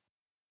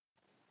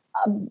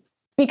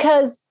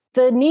 Because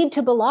the need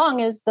to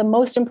belong is the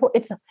most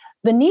important.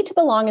 The need to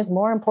belong is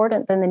more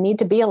important than the need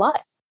to be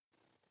alive.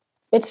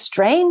 It's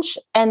strange.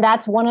 And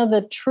that's one of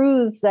the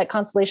truths that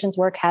constellations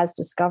work has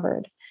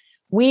discovered.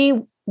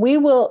 We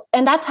will,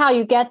 and that's how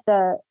you get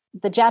the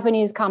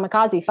Japanese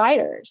kamikaze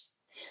fighters.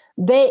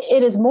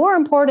 It is more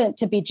important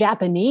to be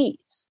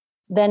Japanese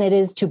than it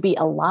is to be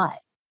alive.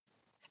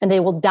 And they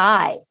will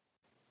die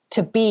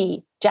to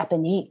be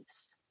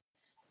Japanese.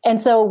 And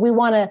so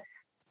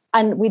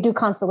we do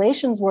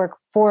constellations work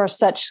for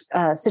such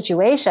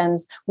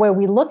situations where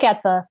we look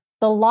at the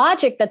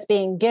logic that's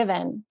being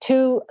given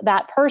to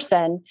that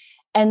person,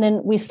 and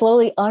then we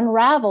slowly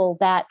unravel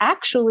that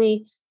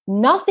actually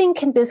nothing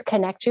can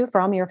disconnect you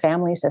from your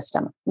family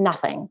system,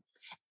 nothing.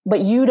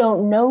 But you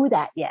don't know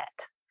that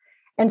yet.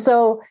 And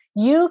so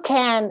you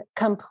can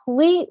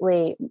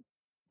completely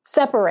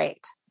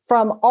separate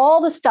from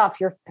all the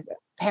stuff your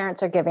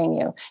parents are giving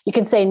you. You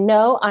can say,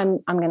 no, I'm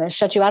going to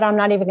shut you out. I'm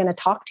not even going to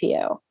talk to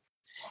you.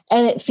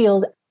 And it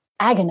feels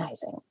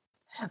agonizing.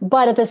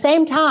 But at the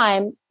same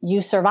time,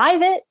 you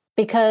survive it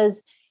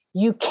because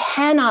you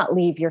cannot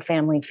leave your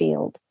family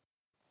field.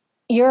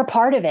 You're a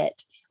part of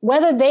it.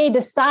 Whether they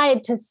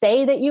decide to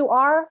say that you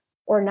are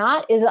or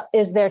not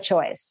is their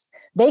choice.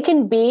 They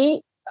can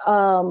be,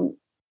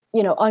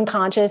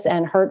 unconscious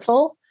and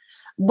hurtful,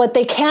 but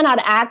they cannot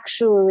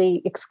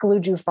actually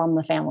exclude you from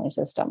the family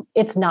system.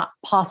 It's not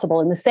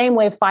possible. In the same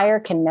way, fire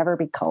can never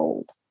be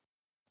cold.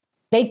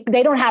 They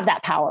don't have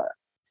that power.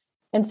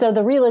 And so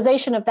the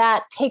realization of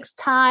that takes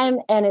time,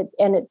 and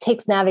it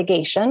takes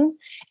navigation,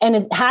 and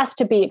it has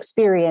to be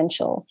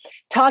experiential.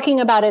 Talking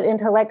about it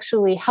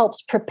intellectually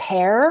helps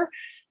prepare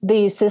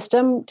the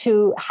system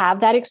to have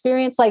that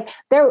experience. Like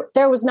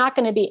there was not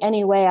going to be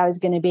any way I was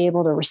going to be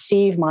able to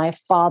receive my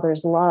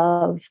father's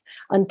love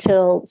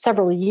until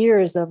several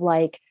years of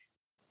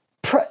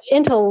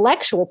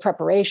intellectual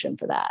preparation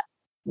for that.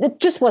 It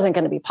just wasn't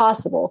going to be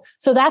possible.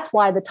 So that's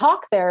why the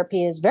talk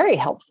therapy is very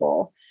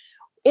helpful.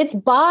 It's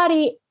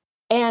body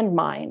and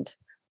mind.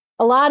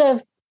 A lot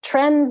of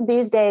trends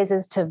these days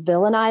is to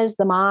villainize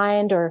the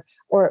mind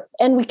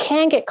and we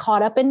can get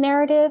caught up in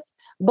narrative,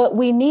 but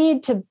we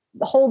need to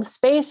hold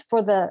space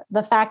for the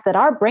fact that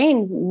our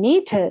brains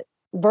need to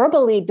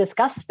verbally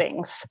discuss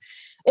things.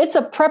 It's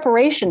a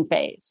preparation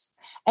phase.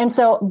 And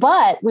so,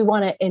 but we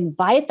want to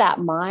invite that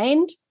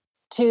mind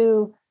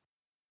to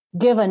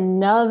give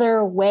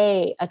another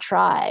way a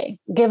try,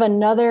 give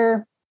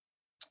another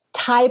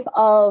type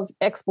of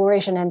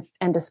exploration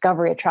and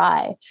discovery a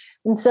try.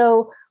 And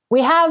so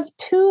we have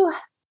two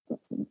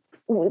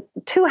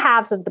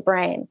halves of the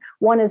brain.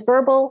 One is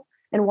verbal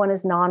and one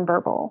is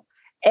nonverbal.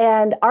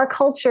 And our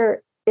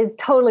culture is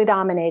totally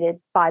dominated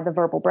by the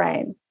verbal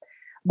brain.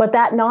 But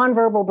that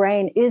nonverbal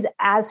brain is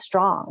as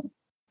strong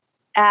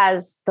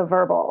as the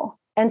verbal.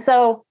 And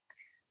so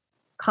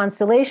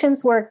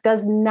constellations work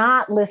does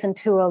not listen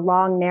to a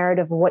long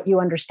narrative of what you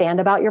understand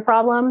about your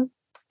problem.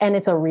 And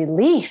it's a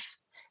relief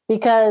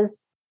because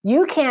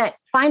you can't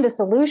find a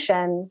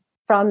solution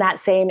from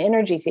that same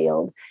energy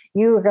field.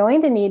 You are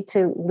going to need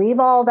to leave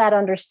all that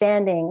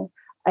understanding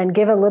and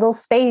give a little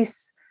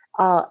space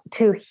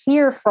to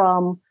hear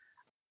from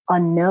a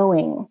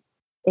knowing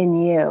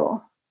in you,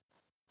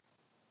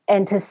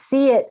 and to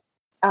see it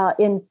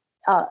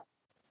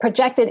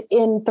projected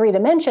in 3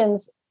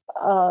 dimensions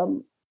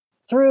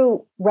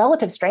through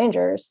relative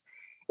strangers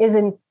is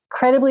an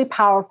incredibly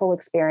powerful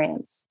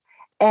experience.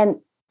 And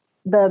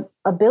the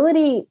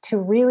ability to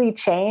really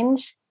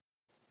change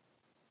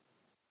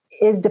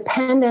is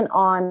dependent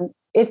on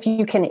if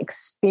you can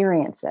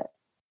experience it.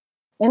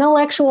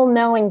 Intellectual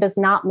knowing does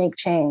not make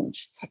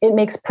change. It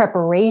makes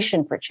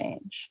preparation for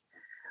change.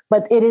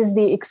 But it is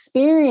the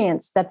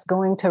experience that's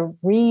going to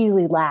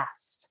really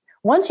last.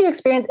 Once you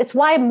experience, it's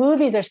why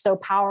movies are so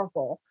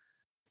powerful.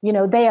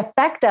 They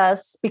affect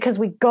us because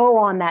we go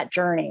on that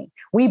journey.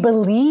 We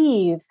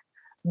believe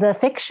the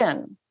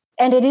fiction.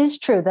 And it is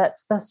true.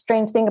 That's the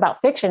strange thing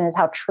about fiction, is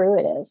how true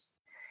it is.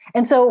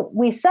 And so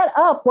we set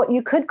up what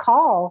you could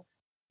call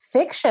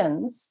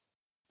fictions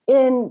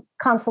in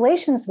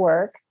constellations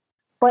work,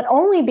 but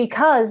only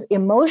because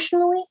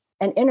emotionally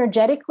and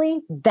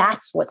energetically,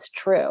 that's what's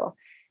true.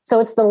 So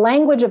it's the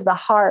language of the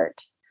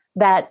heart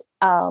that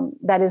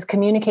is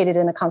communicated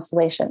in a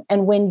constellation.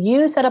 And when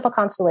you set up a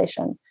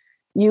constellation,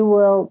 you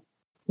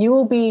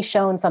will be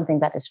shown something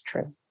that is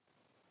true.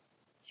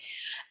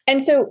 And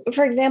so,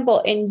 for example,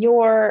 in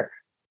your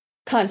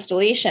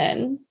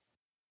constellation,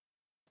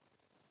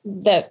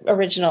 the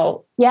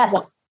original, yes,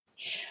 one,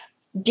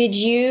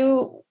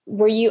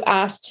 were you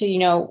asked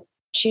to,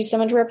 choose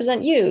someone to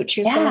represent you,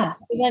 someone to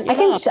represent your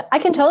mom? I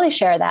can totally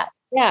share that.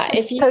 Yeah.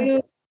 If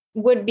you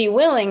would be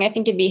willing, I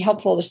think it'd be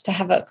helpful just to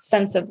have a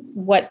sense of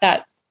what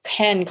that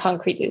can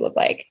concretely look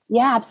like.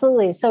 Yeah,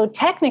 absolutely. So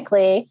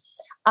technically,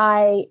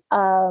 I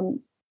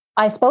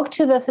spoke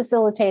to the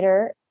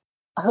facilitator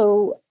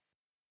who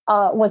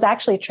was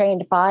actually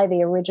trained by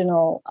the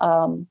original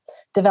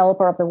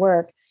developer of the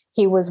work.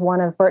 He was one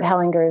of Bert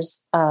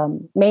Hellinger's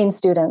main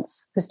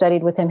students who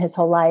studied with him his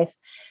whole life.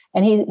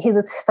 And he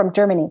was from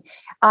Germany.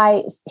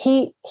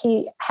 He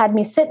had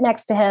me sit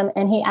next to him,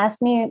 and he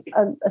asked me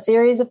a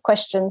series of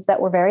questions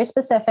that were very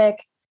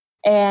specific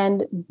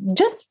and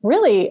just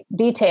really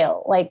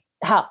detailed, like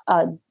how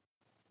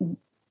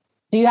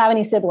do you have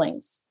any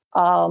siblings?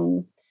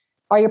 Are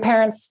your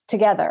parents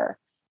together?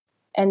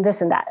 And this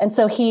and that. And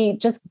so he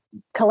just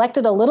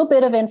collected a little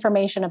bit of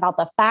information about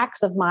the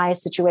facts of my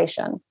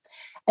situation.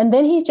 And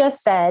then he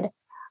just said,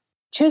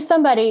 choose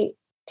somebody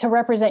to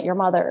represent your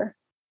mother.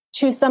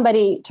 Choose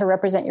somebody to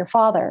represent your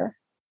father.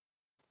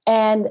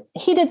 And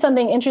he did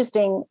something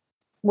interesting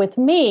with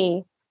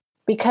me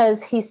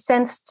because he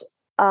sensed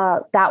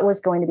that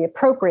was going to be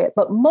appropriate.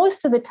 But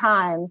most of the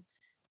time,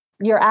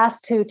 you're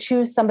asked to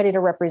choose somebody to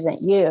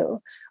represent you.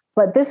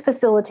 But this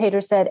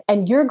facilitator said,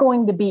 and you're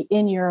going to be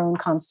in your own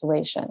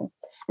constellation.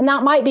 And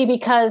that might be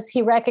because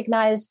he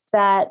recognized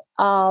that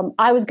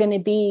I was going to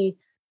be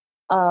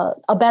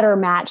a better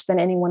match than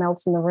anyone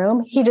else in the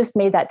room. He just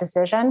made that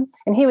decision,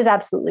 and he was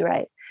absolutely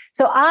right.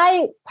 So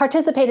I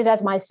participated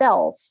as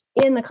myself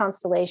in the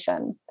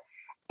constellation.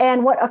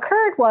 And what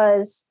occurred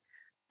was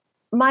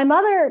my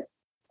mother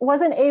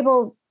wasn't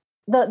able,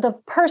 the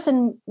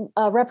person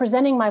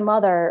representing my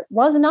mother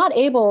was not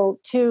able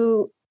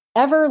to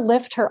ever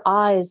lift her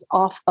eyes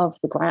off of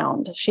the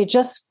ground. She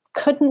just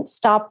couldn't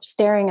stop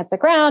staring at the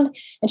ground.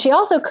 And she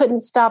also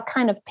couldn't stop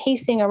kind of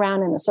pacing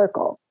around in a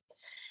circle.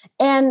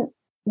 And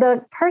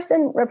the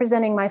person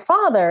representing my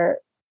father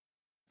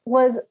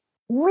was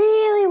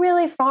really,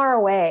 really far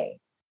away.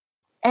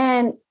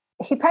 And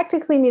he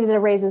practically needed to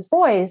raise his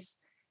voice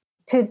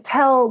to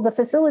tell the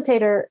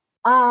facilitator,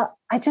 I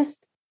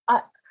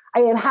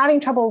am having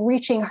trouble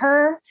reaching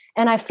her.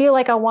 And I feel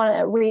like I want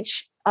to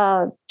reach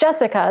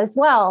Jessica as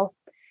well.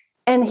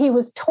 And he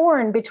was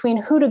torn between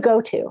who to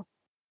go to.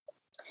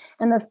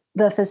 And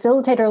the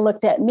facilitator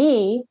looked at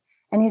me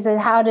and he said,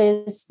 how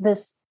does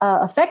this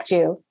affect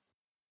you?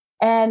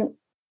 And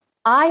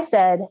I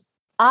said,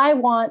 I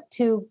want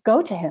to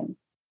go to him.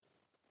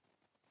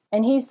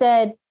 And he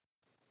said,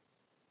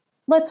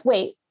 let's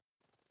wait.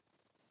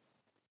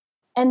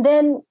 And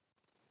then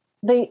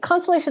the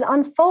constellation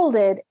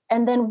unfolded.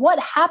 And then what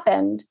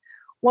happened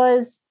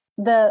was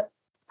the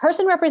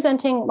person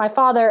representing my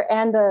father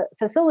and the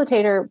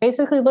facilitator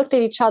basically looked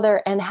at each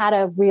other and had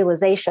a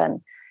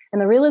realization.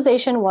 And the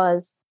realization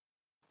was,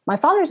 my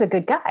father's a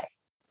good guy.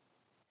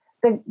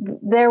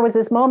 There was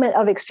this moment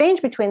of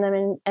exchange between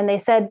them, and they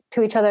said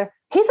to each other,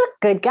 he's a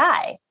good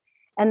guy.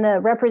 And the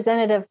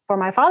representative for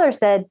my father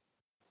said,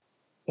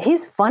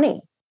 he's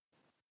funny.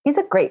 He's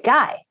a great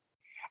guy.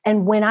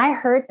 And when I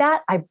heard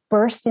that, I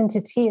burst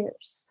into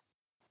tears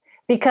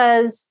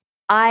because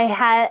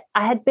I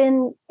had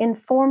been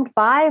informed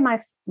by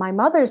my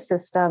mother's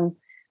system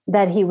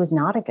that he was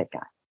not a good guy.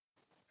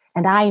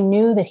 And I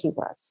knew that he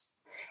was.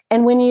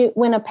 And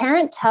when a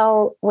parent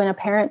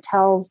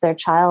tells their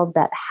child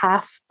that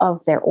half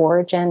of their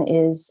origin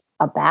is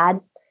a bad,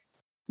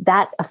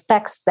 that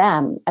affects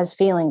them as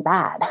feeling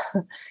bad.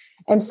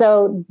 And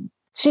so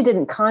she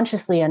didn't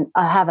consciously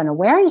have an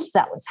awareness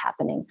that was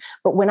happening.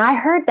 But when I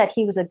heard that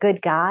he was a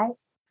good guy,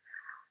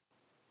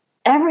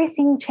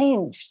 everything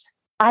changed.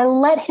 I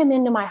let him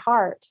into my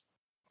heart.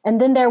 And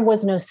then there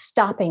was no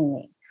stopping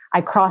me.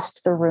 I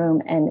crossed the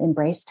room and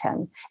embraced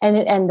him.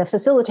 And the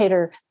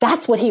facilitator,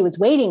 that's what he was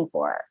waiting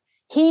for.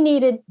 He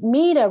needed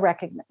me to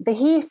recognize that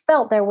he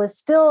felt there was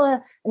still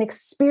an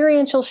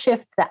experiential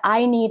shift that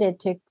I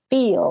needed to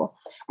feel.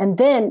 And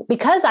then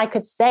because I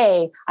could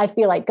say, I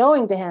feel like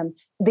going to him,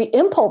 the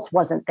impulse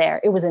wasn't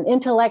there. It was an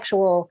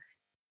intellectual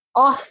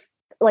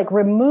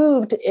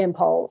removed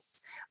impulse.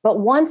 But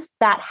once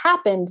that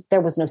happened,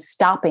 there was no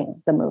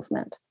stopping the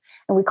movement.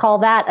 And we call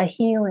that a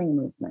healing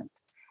movement.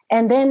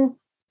 And then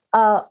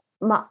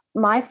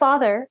my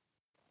father,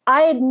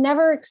 I had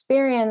never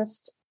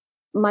experienced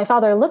my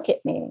father look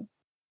at me.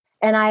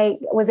 And I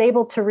was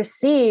able to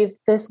receive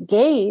this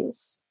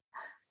gaze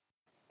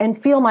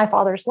and feel my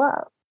father's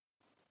love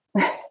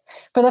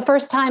for the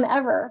first time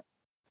ever.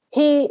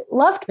 He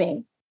loved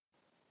me.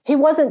 He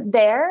wasn't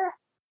there.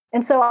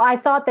 And so I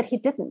thought that he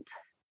didn't.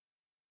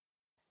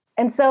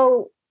 And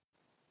so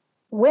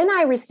when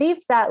I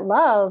received that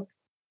love,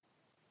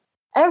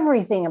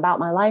 everything about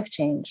my life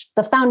changed.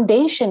 The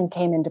foundation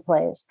came into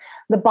place.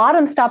 The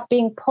bottom stopped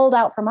being pulled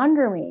out from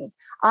under me.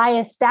 I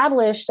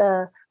established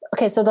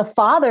so the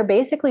father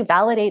basically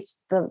validates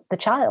the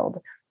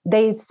child.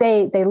 They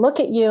look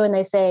at you and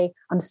they say,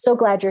 I'm so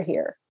glad you're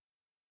here.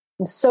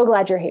 I'm so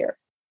glad you're here.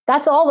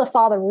 That's all the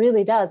father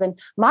really does. And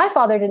my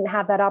father didn't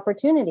have that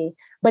opportunity,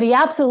 but he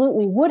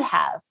absolutely would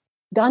have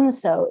done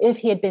so if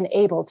he had been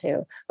able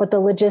to. But the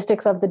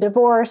logistics of the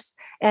divorce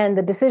and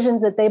the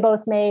decisions that they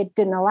both made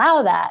didn't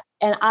allow that.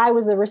 And I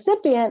was the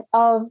recipient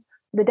of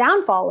the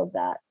downfall of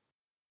that.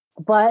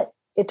 But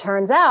it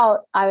turns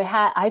out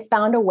I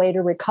found a way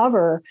to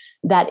recover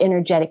that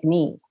energetic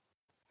need.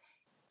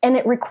 And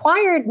it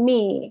required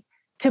me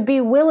to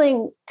be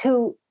willing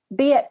to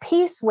be at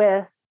peace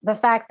with the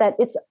fact that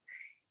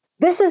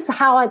this is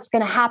how it's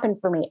going to happen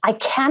for me. I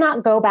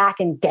cannot go back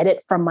and get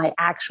it from my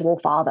actual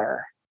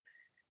father.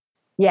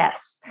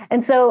 Yes.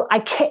 And so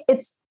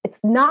it's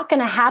not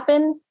going to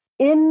happen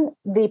in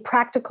the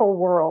practical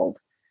world,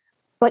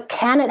 but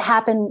can it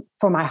happen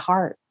for my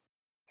heart?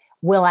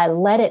 Will I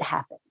let it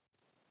happen?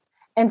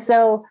 And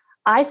so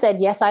I said,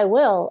 yes, I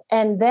will.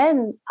 And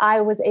then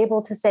I was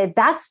able to say,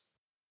 that's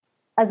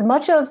as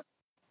much of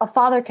a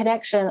father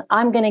connection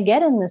I'm going to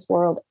get in this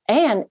world.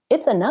 And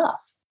it's enough.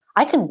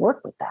 I can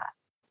work with that.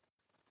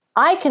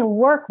 I can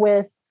work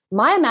with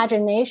my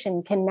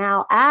imagination can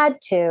now add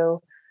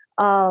to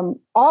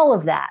all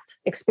of that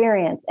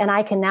experience. And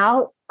I can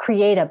now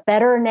create a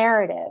better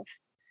narrative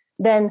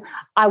than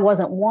I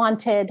wasn't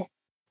wanted.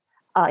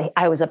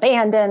 I was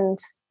abandoned.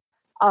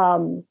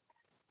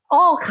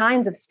 All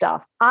kinds of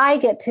stuff. I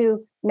get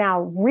to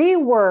now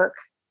rework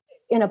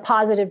in a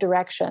positive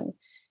direction.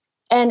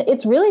 And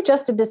it's really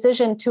just a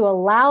decision to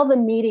allow the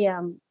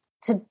medium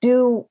to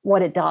do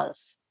what it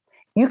does.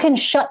 You can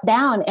shut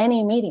down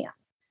any medium.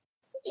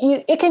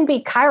 it can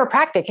be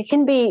chiropractic, it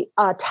can be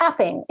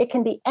tapping, it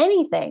can be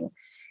anything.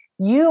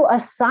 You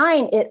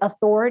assign it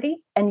authority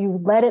and you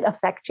let it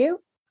affect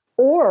you,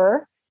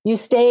 or you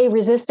stay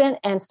resistant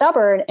and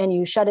stubborn and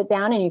you shut it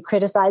down and you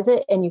criticize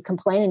it and you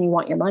complain and you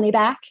want your money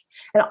back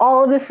and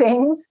all of the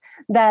things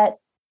that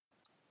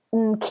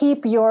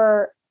keep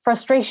your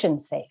frustration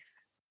safe.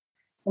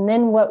 And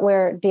then what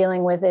we're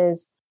dealing with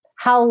is,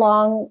 how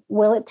long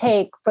will it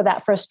take for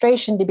that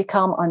frustration to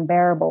become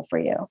unbearable for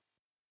you?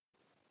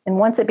 And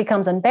once it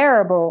becomes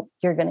unbearable,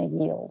 you're going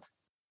to yield.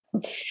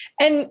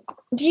 And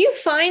do you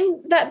find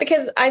that,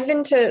 because I've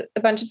been to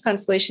a bunch of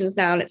constellations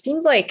now, and it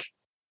seems like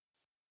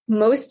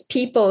most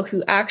people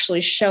who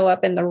actually show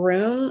up in the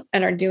room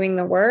and are doing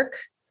the work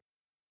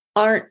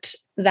aren't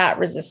that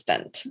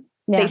resistant.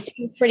 Yeah. They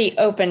seem pretty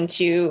open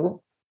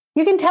to.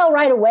 You can tell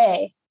right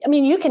away. I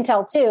mean, you can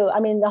tell too. I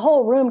mean, the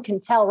whole room can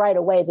tell right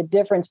away the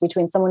difference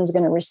between someone who's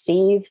going to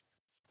receive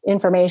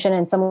information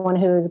and someone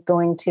who's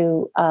going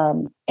to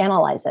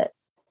analyze it.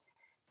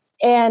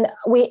 And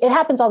it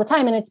happens all the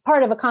time. And it's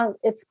part of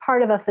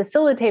a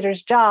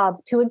facilitator's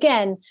job to,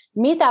 again,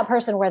 meet that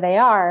person where they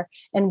are.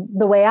 And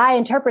the way I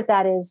interpret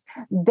that is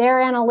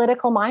their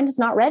analytical mind is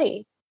not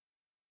ready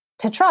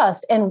to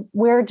trust. And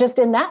we're just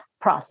in that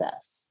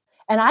process.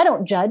 And I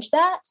don't judge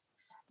that.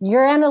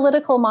 Your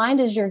analytical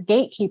mind is your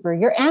gatekeeper.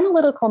 Your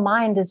analytical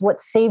mind is what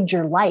saved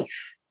your life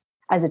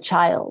as a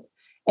child.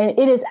 And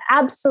it is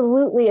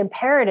absolutely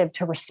imperative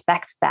to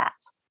respect that.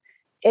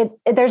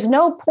 There's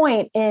no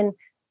point in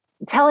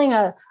telling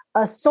a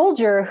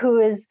soldier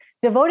who has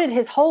devoted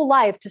his whole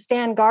life to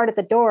stand guard at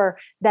the door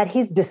that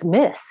he's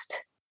dismissed.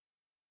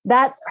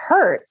 That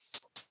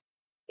hurts.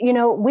 You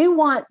know, we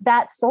want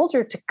that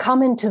soldier to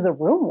come into the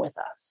room with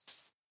us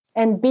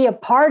and be a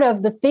part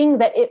of the thing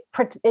that it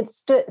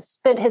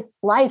spent its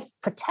life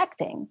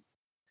protecting.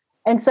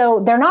 And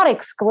so they're not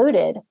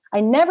excluded. I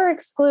never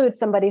exclude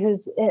somebody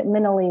who's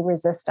mentally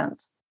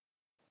resistant.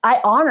 I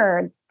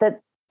honor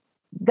that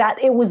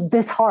it was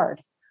this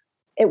hard.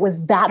 It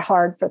was that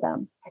hard for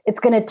them.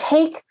 It's going to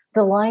take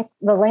the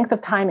length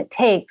of time it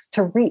takes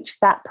to reach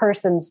that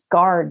person's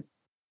guard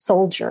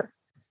soldier.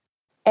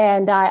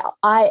 And I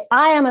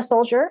am a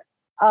soldier.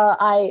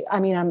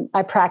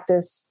 I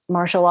practice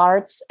martial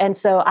arts. And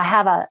so I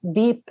have a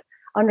deep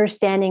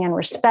understanding and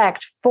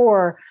respect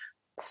for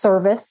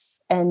service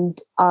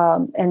and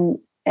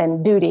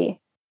duty.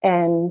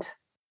 And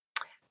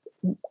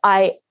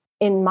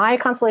in my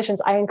constellations,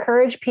 I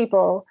encourage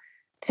people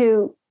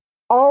to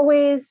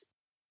always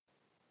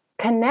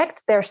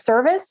connect their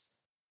service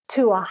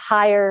to a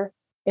higher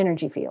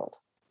energy field.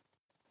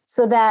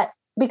 So that,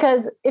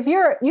 because if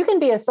you can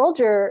be a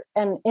soldier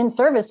and in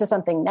service to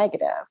something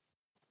negative.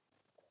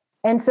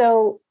 And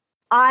so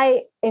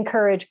I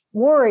encourage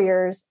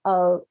warriors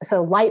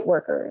so light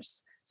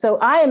workers. So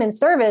I am in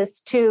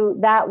service to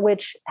that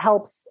which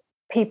helps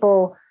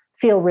people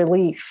feel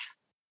relief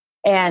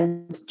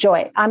and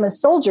joy. I'm a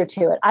soldier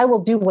to it. I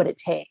will do what it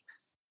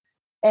takes.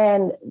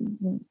 And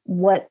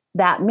what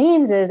that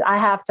means is I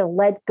have to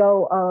let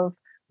go of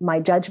my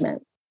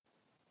judgment.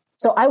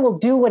 So I will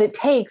do what it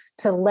takes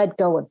to let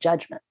go of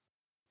judgment.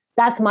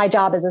 That's my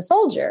job as a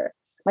soldier.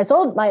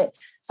 Some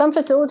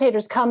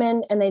facilitators come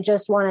in and they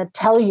just want to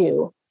tell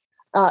you,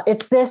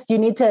 it's this, you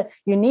need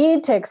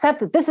to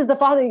accept that this is the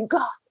Father you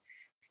got.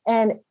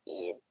 And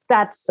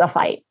that's a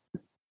fight.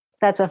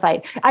 That's a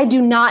fight. I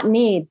do not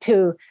need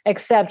to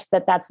accept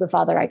that that's the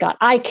Father I got.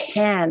 I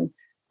can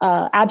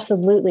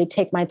absolutely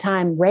take my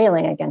time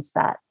railing against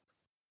that.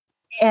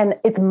 And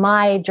it's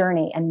my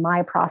journey and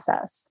my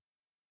process.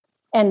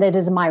 And it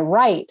is my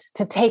right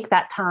to take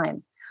that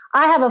time.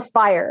 I have a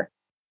fire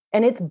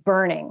and it's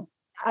burning.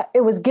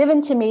 It was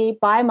given to me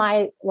by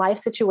my life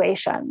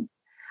situation.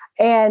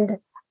 And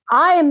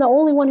I am the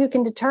only one who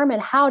can determine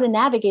how to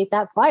navigate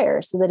that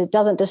fire so that it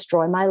doesn't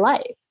destroy my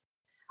life.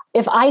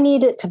 If I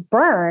need it to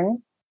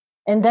burn,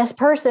 and this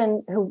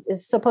person who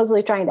is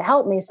supposedly trying to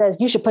help me says,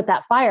 you should put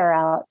that fire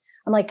out.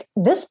 I'm like,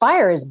 this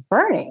fire is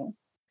burning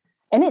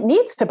and it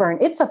needs to burn.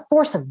 It's a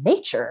force of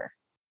nature.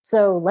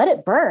 So let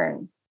it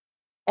burn.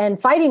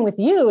 And fighting with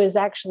you is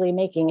actually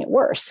making it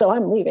worse. So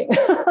I'm leaving.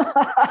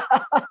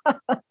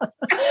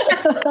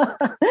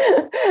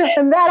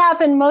 And that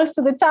happened most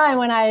of the time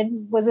when I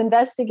was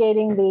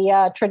investigating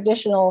the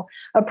traditional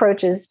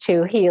approaches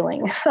to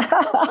healing.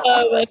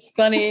 Oh, that's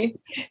funny.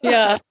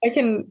 Yeah, I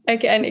can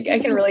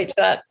relate to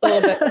that a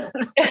little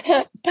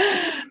bit.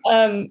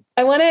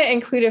 I want to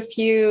include a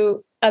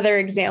few other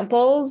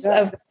examples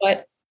of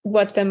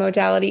what the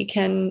modality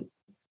can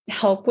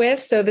help with.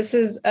 So this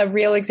is a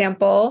real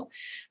example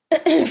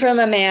from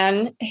a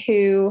man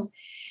who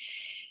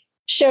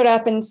showed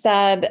up and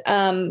said,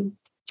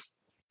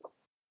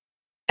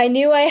 I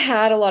knew I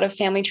had a lot of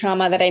family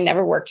trauma that I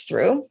never worked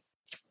through.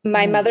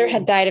 My mother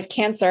had died of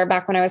cancer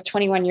back when I was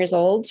 21 years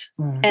old,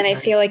 and I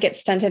feel like it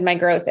stunted my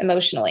growth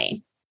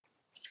emotionally.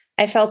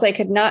 I felt I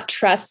could not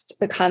trust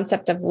the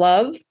concept of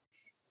love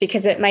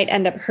because it might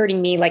end up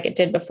hurting me like it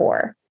did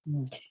before.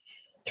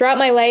 Throughout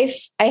my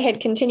life, I had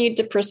continued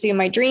to pursue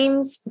my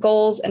dreams,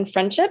 goals, and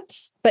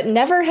friendships, but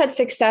never had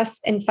success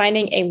in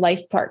finding a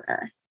life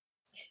partner.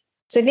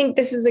 So I think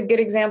this is a good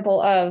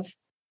example of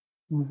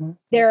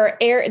there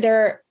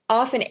are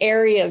often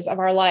areas of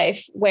our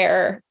life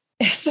where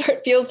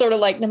it feels sort of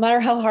like no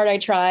matter how hard I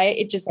try,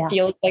 it just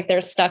feels like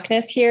there's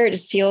stuckness here.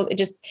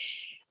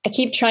 I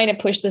keep trying to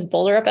push this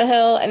boulder up a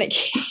hill and it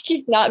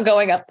keeps not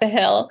going up the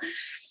hill.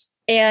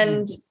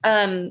 And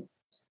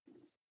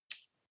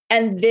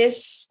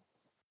this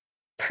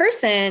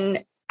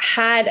person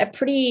had a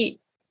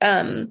pretty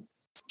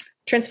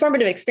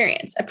transformative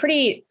experience, a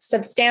pretty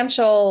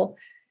substantial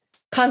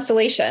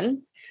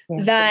constellation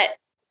that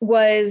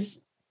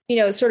was,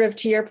 sort of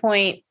to your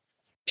point,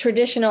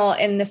 traditional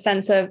in the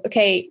sense of,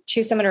 okay,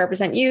 choose someone to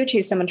represent you,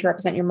 choose someone to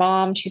represent your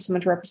mom, choose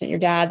someone to represent your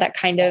dad, that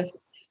kind of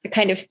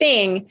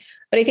thing.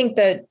 But I think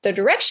the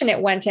direction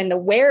it went in,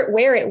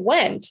 where it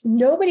went,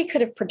 nobody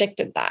could have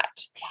predicted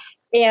that.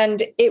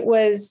 And it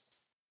was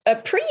a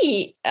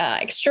pretty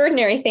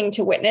extraordinary thing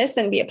to witness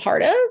and be a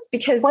part of,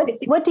 because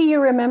what do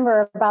you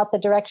remember about the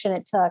direction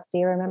it took? Do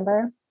you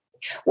remember?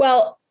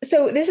 Well,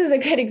 so this is a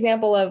good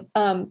example of,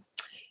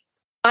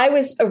 I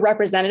was a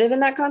representative in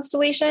that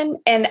constellation.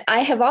 And I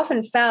have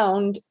often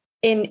found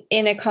in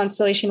a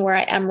constellation where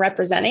I am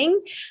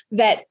representing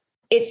that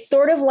it's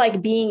sort of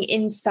like being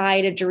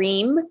inside a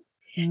dream.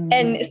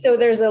 And so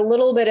there's a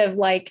little bit of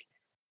like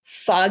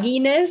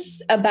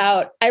fogginess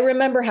about, I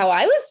remember how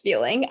I was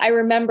feeling. I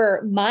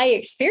remember my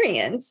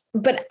experience,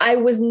 but I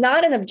was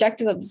not an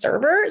objective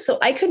observer. So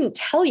I couldn't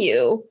tell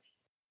you,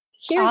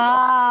 here's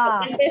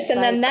this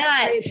and then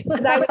that,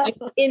 because I was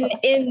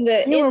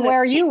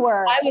where you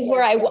were. I was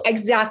where I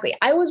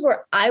was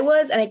where I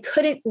was, and I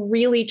couldn't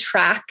really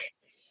track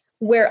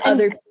where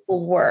other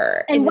people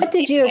were. And what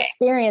did you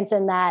experience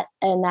in that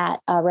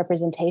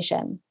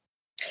representation?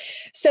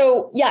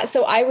 So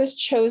I was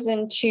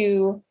chosen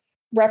to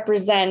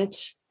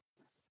represent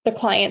the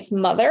client's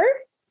mother,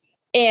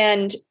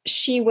 and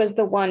she was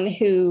the one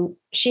who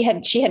she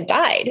had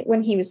died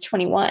when he was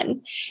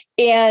 21.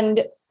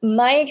 And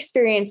my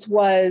experience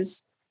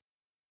was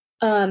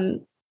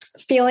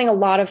feeling a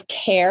lot of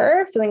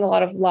care, feeling a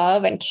lot of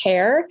love and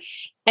care,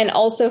 and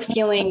also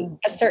feeling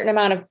a certain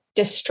amount of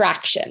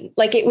distraction.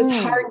 Like it was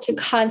hard to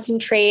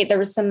concentrate. There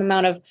was some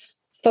amount of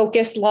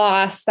focus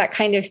loss, that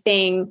kind of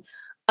thing.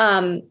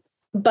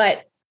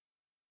 But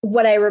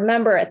what I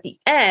remember at the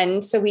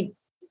end, so we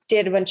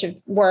did a bunch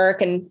of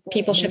work and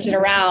people shifted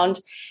around.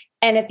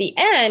 And at the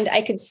end,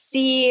 I could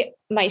see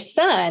my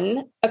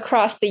son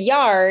across the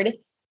yard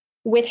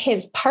with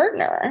his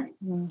partner.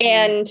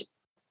 And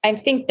I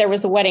think there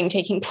was a wedding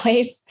taking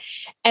place.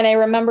 And I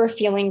remember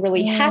feeling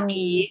really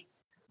happy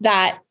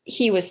that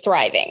he was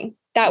thriving.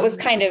 That was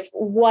kind of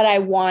what I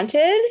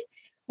wanted,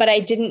 but I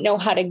didn't know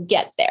how to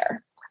get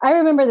there. I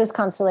remember this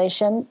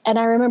constellation, and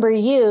I remember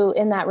you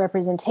in that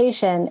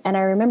representation. And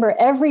I remember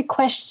every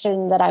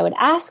question that I would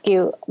ask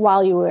you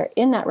while you were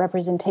in that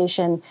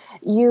representation,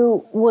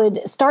 you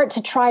would start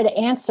to try to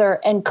answer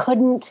and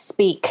couldn't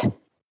speak.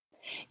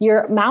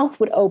 Your mouth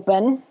would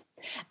open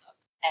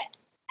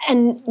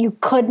and you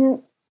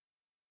couldn't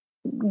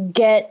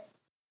get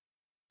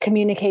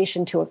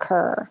communication to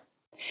occur.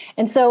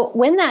 And so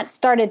when that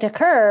started to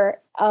occur,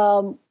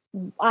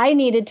 I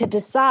needed to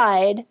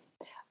decide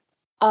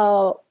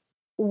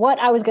what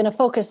I was going to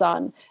focus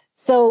on.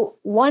 So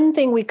one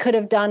thing we could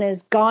have done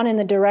is gone in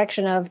the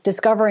direction of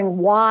discovering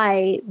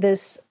why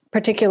this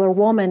particular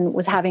woman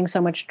was having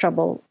so much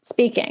trouble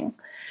speaking.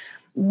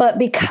 But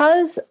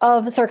because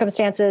of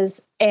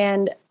circumstances,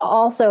 and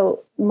also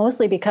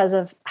mostly because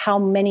of how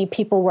many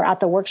people were at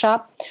the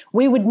workshop,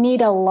 we would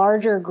need a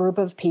larger group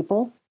of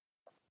people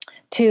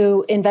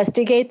to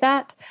investigate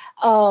that.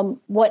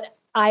 What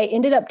I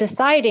ended up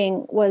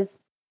deciding was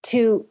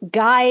to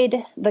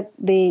guide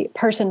the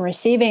person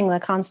receiving the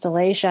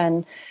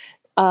constellation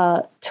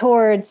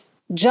towards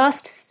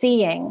just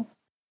seeing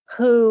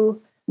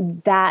who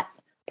that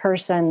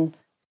person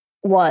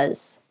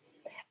was.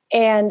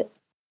 And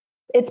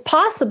it's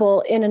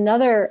possible in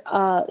another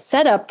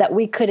setup that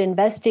we could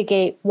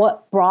investigate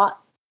what brought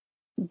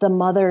the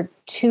mother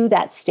to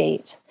that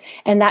state.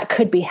 And that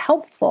could be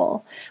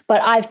helpful.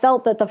 But I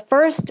felt that the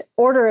first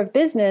order of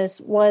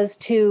business was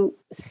to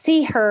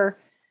see her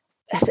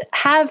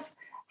have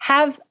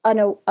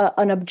an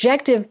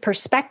objective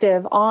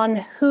perspective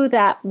on who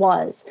that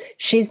was.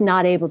 She's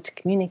not able to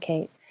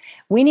communicate.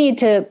 We need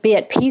to be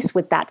at peace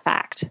with that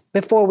fact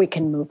before we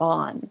can move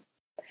on.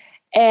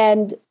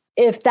 And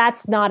if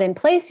that's not in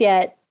place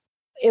yet,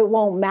 it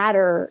won't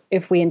matter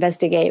if we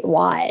investigate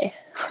why.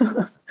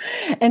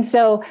 And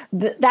so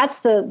that's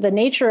the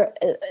nature.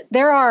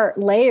 There are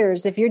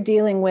layers. If you're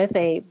dealing with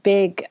a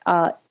big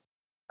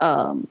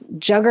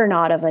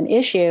juggernaut of an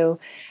issue,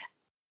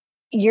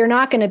 you're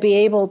not going to be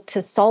able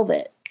to solve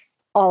it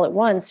all at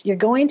once. You're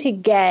going to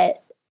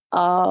get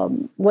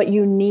what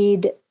you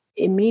need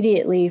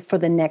immediately for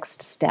the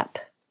next step.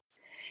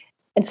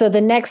 And so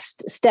the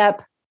next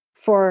step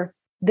for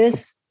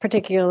this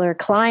particular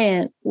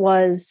client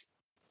was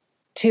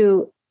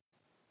to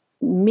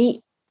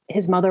meet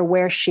his mother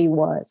where she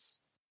was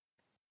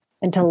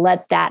and to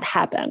let that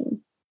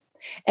happen.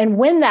 And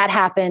when that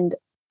happened,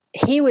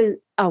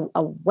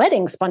 a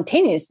wedding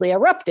spontaneously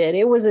erupted.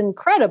 It was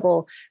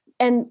incredible.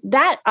 And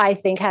that, I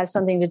think, has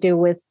something to do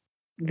with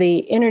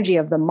the energy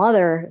of the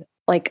mother.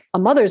 Like, a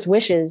mother's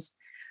wishes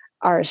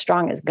are as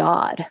strong as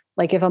God.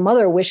 Like, if a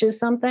mother wishes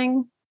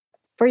something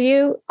for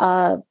you,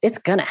 it's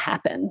going to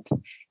happen.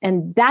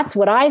 And that's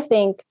what I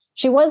think.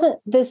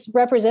 This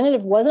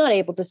representative was not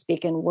able to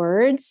speak in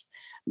words,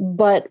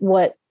 but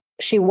what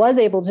she was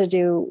able to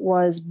do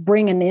was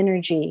bring an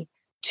energy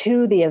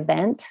to the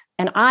event.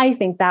 And I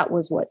think that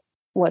was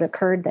what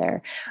occurred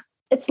there.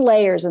 It's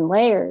layers and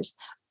layers.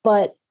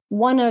 But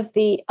one of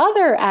the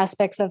other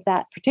aspects of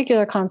that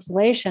particular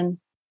constellation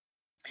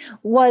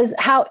was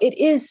how it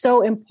is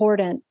so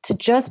important to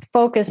just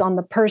focus on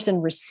the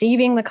person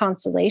receiving the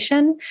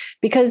constellation,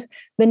 because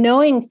the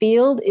knowing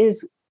field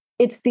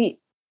it's the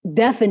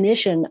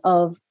definition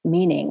of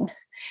meaning.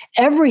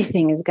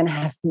 Everything is going to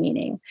have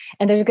meaning,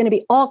 and there's going to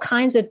be all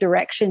kinds of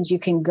directions you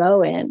can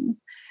go in,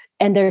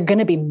 and they're going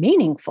to be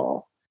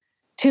meaningful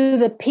to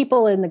the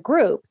people in the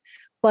group.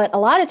 But a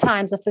lot of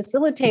times a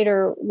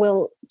facilitator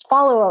will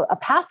follow a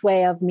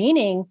pathway of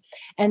meaning,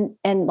 and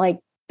like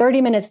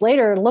 30 minutes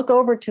later, look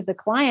over to the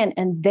client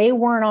and they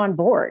weren't on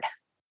board.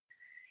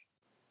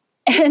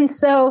 And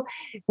so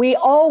we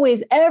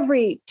always,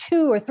 every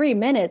 2 or 3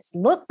 minutes,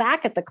 look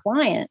back at the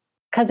client,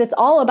 because it's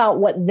all about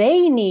what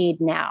they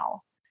need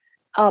now.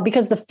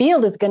 Because the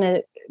field is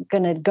going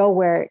to go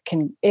where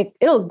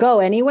it'll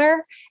go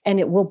anywhere, and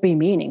it will be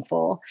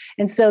meaningful.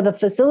 And so the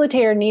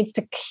facilitator needs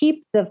to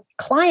keep the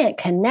client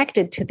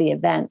connected to the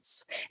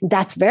events.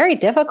 That's very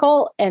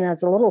difficult, and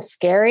it's a little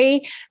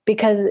scary,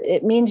 because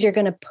it means you're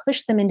going to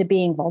push them into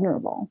being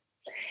vulnerable.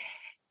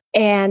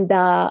 And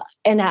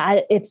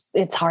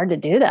it's hard to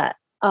do that.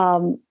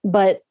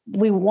 But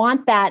we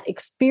want that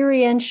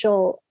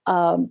experiential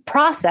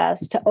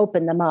process to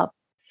open them up.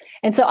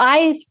 And so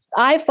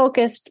I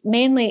focused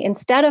mainly,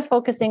 instead of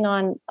focusing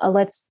on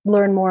let's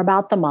learn more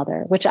about the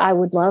mother, which I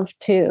would love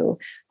to.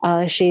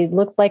 She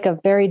looked like a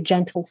very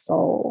gentle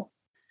soul,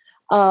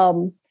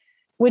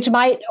 which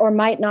might or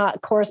might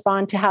not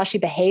correspond to how she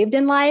behaved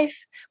in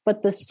life.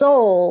 But the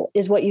soul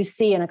is what you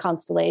see in a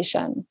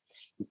constellation.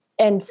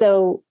 And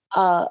so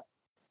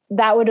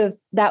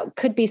that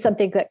could be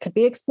something that could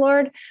be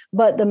explored.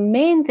 But the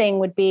main thing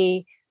would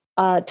be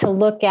to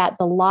look at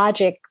the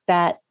logic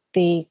that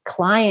the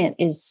client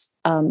is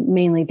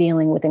mainly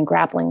dealing with and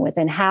grappling with,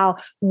 and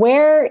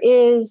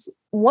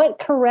what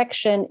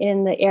correction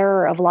in the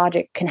error of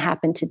logic can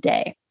happen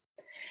today.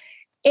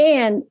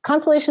 And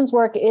constellations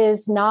work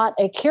is not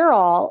a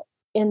cure-all,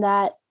 in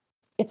that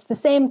it's the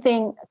same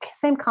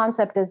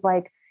concept as,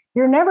 like,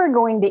 you're never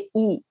going to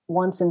eat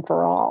once and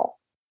for all.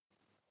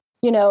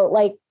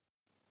 Like,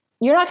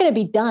 you're not going to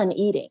be done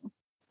eating.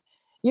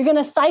 You're going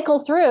to cycle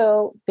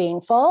through being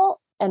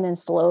full and then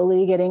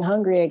slowly getting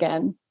hungry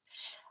again.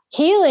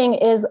 Healing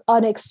is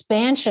an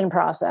expansion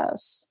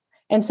process.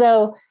 And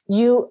so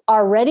you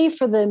are ready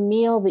for the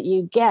meal that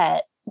you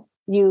get,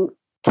 you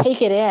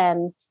take it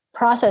in,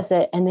 process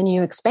it, and then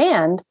you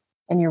expand,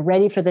 and you're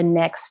ready for the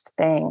next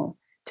thing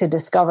to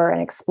discover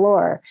and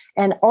explore.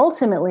 And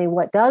ultimately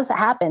what does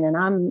happen, and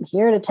I'm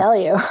here to tell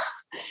you,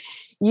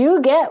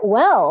 you get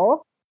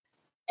well,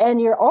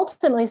 and you're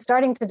ultimately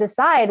starting to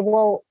decide,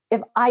 well,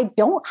 if I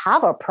don't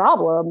have a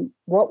problem,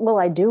 what will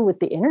I do with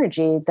the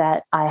energy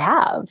that I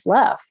have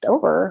left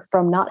over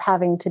from not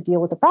having to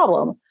deal with the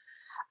problem?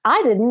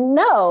 I didn't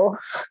know.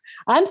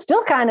 I'm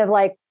still kind of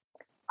like,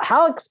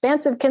 how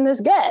expansive can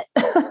this get?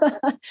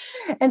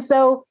 And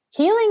so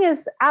healing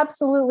is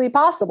absolutely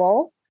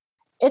possible.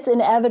 It's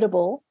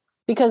inevitable,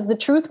 because the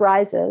truth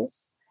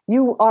rises.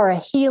 You are a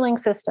healing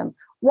system.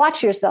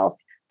 Watch yourself.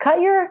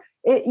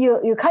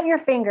 You cut your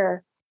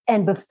finger,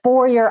 and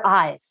before your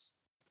eyes,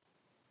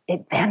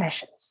 it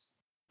vanishes.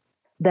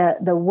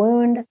 The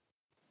wound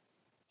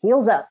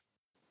heals up.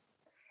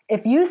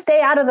 If you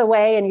stay out of the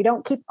way and you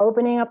don't keep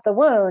opening up the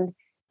wound,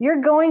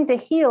 you're going to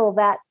heal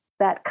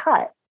that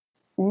cut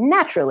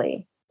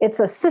naturally. It's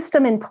a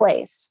system in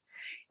place.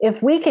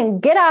 If we can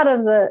get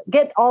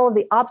all of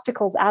the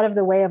obstacles out of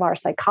the way of our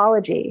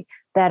psychology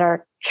that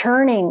are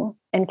churning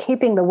and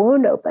keeping the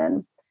wound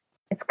open,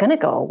 it's going to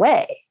go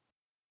away.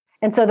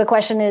 And so the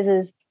question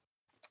is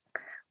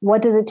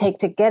what does it take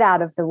to get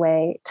out of the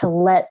way to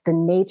let the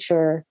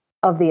nature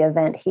of the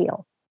event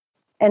heal?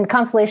 And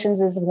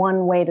constellations is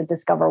one way to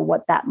discover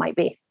what that might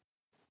be.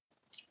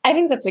 I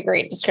think that's a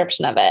great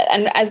description of it.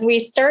 And as we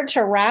start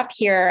to wrap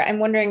here, I'm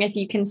wondering if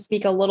you can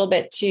speak a little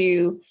bit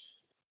to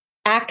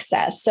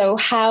access. So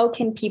how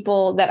can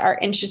people that are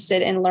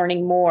interested in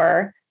learning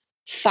more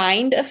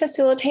find a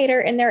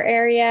facilitator in their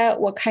area?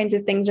 What kinds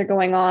of things are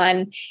going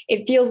on?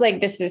 It feels like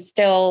this is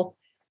still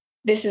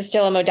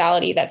a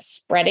modality that's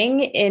spreading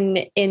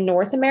in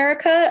North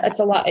America.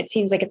 It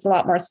seems like it's a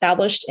lot more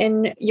established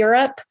in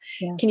Europe.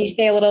 Yeah. Can you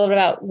say a little bit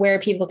about where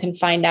people can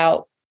find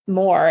out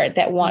more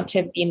that want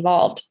to be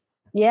involved?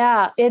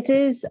 Yeah, it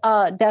is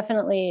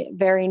definitely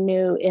very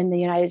new in the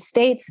United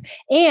States.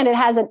 And it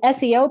has an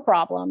SEO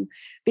problem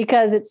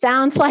because it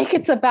sounds like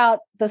it's about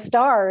the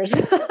stars.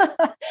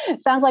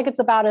 It sounds like it's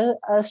about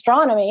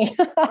astronomy.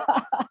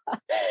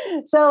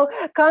 So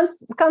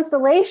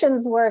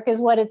constellations work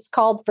is what it's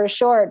called for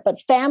short,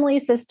 but family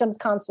systems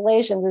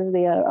constellations is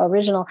the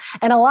original.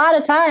 And a lot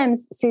of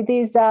times, see,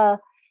 these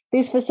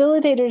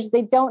facilitators,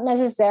 they don't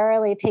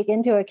necessarily take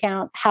into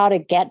account how to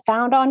get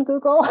found on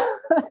Google.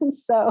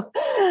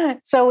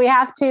 so we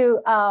have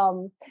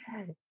to,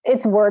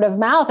 it's word of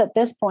mouth at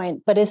this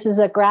point, but this is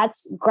a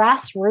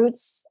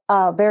grassroots,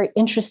 very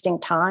interesting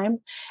time.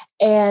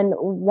 And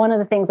one of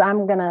the things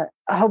I'm going to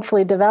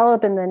hopefully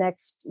develop in the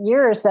next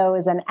year or so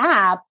is an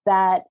app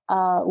that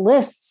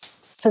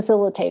lists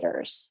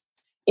facilitators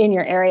in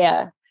your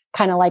area,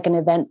 kind of like an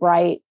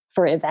Eventbrite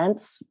for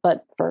events,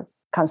 but for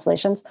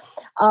constellations.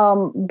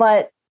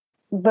 But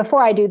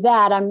before I do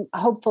that, I'm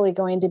hopefully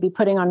going to be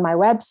putting on my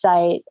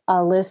website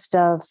a list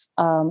of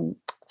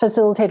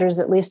facilitators,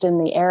 at least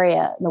in the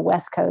area, the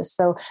West Coast.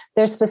 So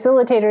there's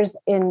facilitators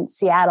in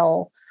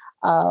Seattle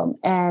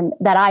and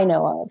that I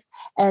know of.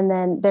 And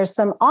then there's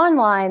some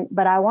online,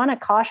 but I want to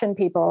caution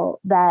people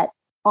that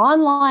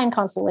online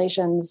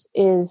constellations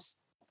is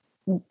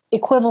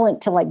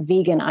equivalent to like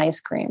vegan ice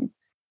cream.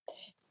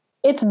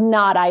 It's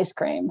not ice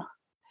cream.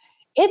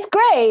 It's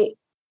great,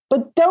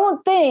 but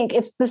don't think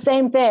it's the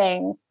same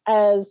thing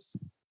as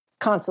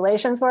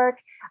constellations work.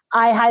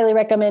 I highly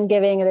recommend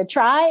giving it a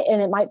try,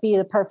 and it might be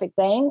the perfect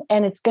thing,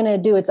 and it's going to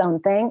do its own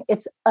thing.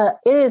 It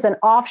is an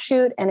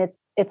offshoot, and it's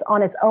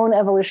on its own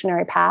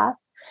evolutionary path,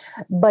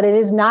 but it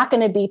is not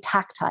going to be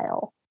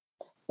tactile.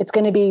 It's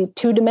going to be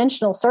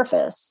two-dimensional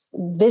surface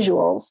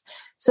visuals.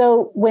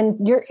 So when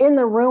you're in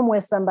the room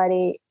with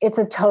somebody, it's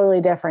a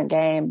totally different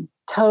game,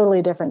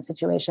 totally different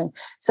situation.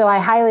 So I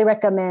highly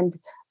recommend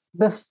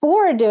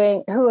before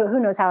doing,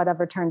 who knows how it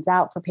ever turns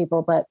out for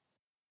people, but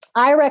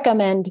I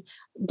recommend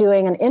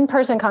doing an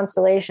in-person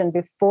constellation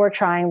before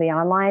trying the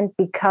online,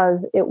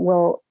 because it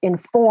will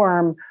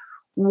inform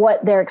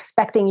what they're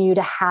expecting you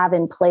to have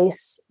in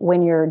place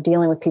when you're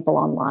dealing with people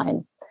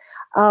online.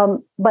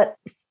 But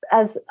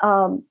as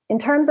in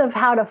terms of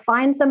how to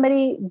find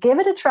somebody, give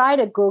it a try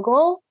to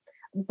Google,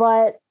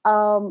 but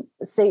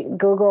say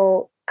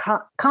Google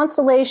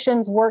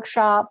constellations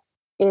workshop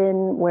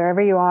in wherever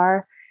you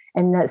are,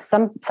 and that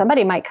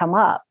somebody might come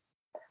up.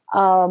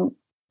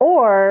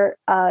 Or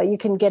you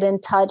can get in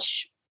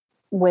touch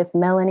with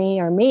Melanie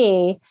or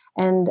me,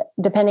 and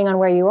depending on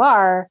where you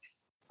are,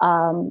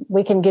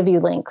 we can give you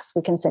links.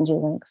 We can send you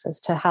links as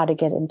to how to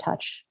get in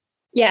touch.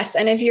 Yes.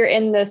 And if you're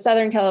in the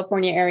Southern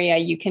California area,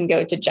 you can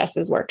go to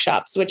Jess's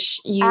workshops, which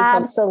you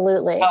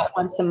absolutely out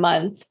once a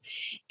month.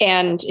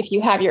 And if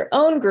you have your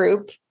own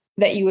group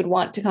that you would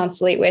want to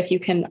constellate with, you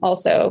can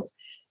also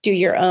do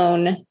your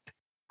own.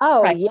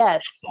 Oh,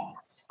 yes.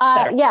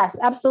 Yes,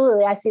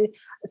 absolutely. I see.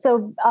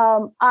 So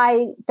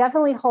I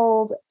definitely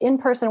hold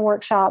in-person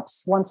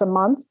workshops once a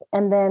month.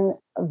 And then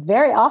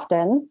very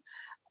often,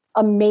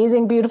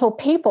 amazing, beautiful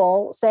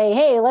people say,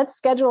 hey, let's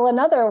schedule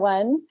another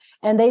one.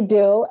 And they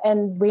do.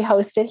 And we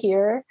host it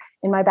here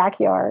in my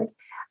backyard.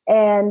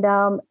 And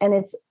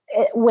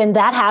when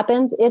that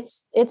happens,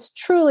 it's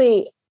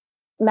truly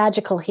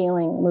magical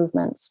healing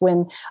movements.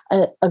 When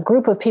a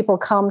group of people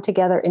come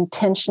together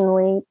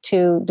intentionally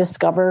to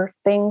discover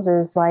things,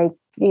 is like,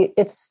 you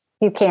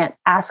can't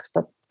ask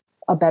for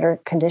a better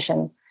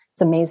condition.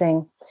 It's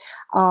amazing.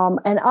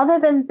 And other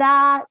than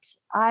that,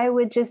 I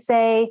would just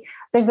say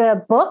there's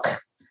a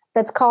book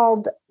that's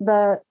called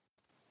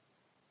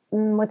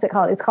what's it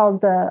called? It's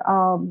called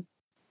the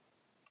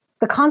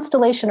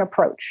Constellation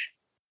Approach.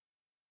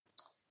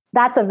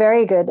 That's a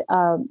very good,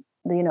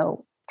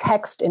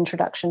 text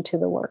introduction to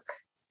the work.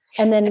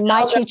 And then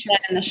my teacher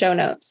in the show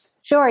notes.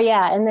 Sure.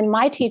 Yeah. And then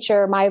my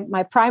teacher,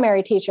 my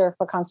primary teacher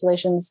for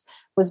constellations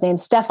was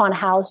named Stefan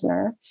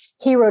Hausner.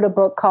 He wrote a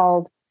book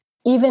called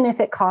Even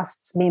If It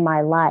Costs Me My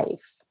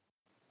Life.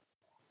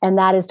 And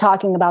that is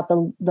talking about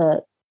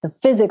the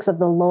physics of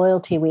the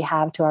loyalty we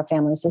have to our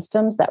family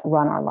systems that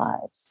run our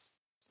lives.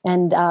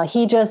 And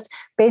he just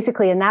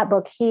basically in that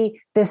book,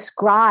 he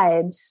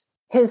describes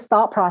his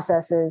thought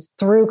processes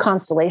through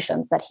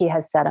constellations that he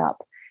has set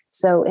up.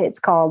 So it's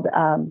called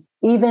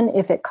Even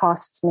If It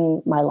Costs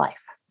Me My Life,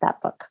 that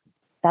book.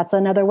 That's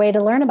another way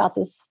to learn about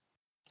this.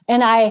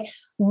 And I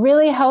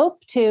really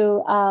hope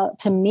to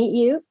meet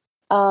you.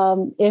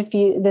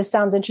 This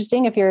sounds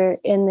interesting. If you're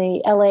in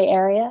the LA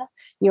area,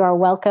 you are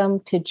welcome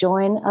to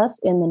join us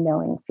in the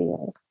knowing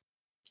field.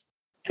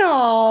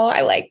 Oh,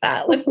 I like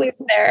that. Let's leave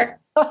it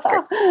there.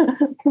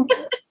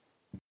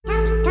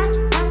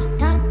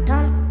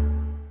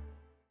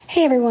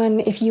 Hey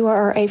everyone, if you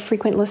are a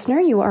frequent listener,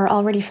 you are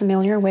already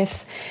familiar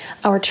with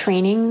our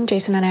training.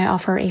 Jason and I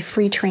offer a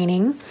free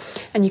training,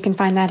 and you can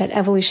find that at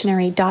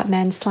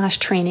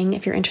evolutionary.men/training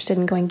if you're interested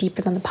in going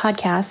deeper than the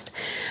podcast.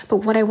 But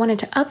what I wanted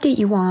to update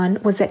you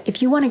on was that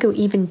if you want to go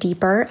even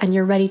deeper and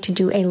you're ready to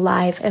do a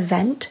live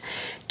event,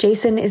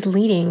 Jason is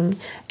leading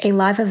a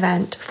live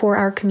event for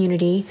our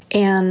community,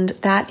 and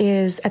that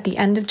is at the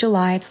end of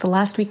July. It's the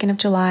last weekend of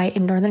July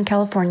in Northern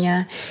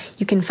California.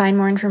 You can find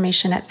more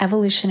information at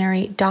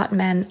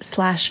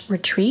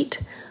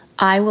evolutionary.men/retreat.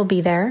 I will be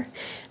there.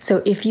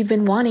 So if you've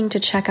been wanting to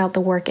check out the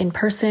work in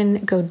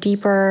person, go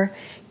deeper,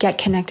 get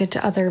connected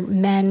to other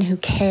men who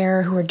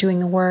care, who are doing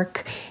the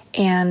work,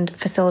 and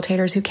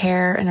facilitators who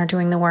care and are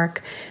doing the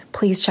work,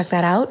 please check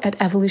that out at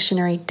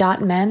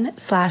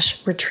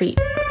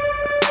evolutionary.men/retreat.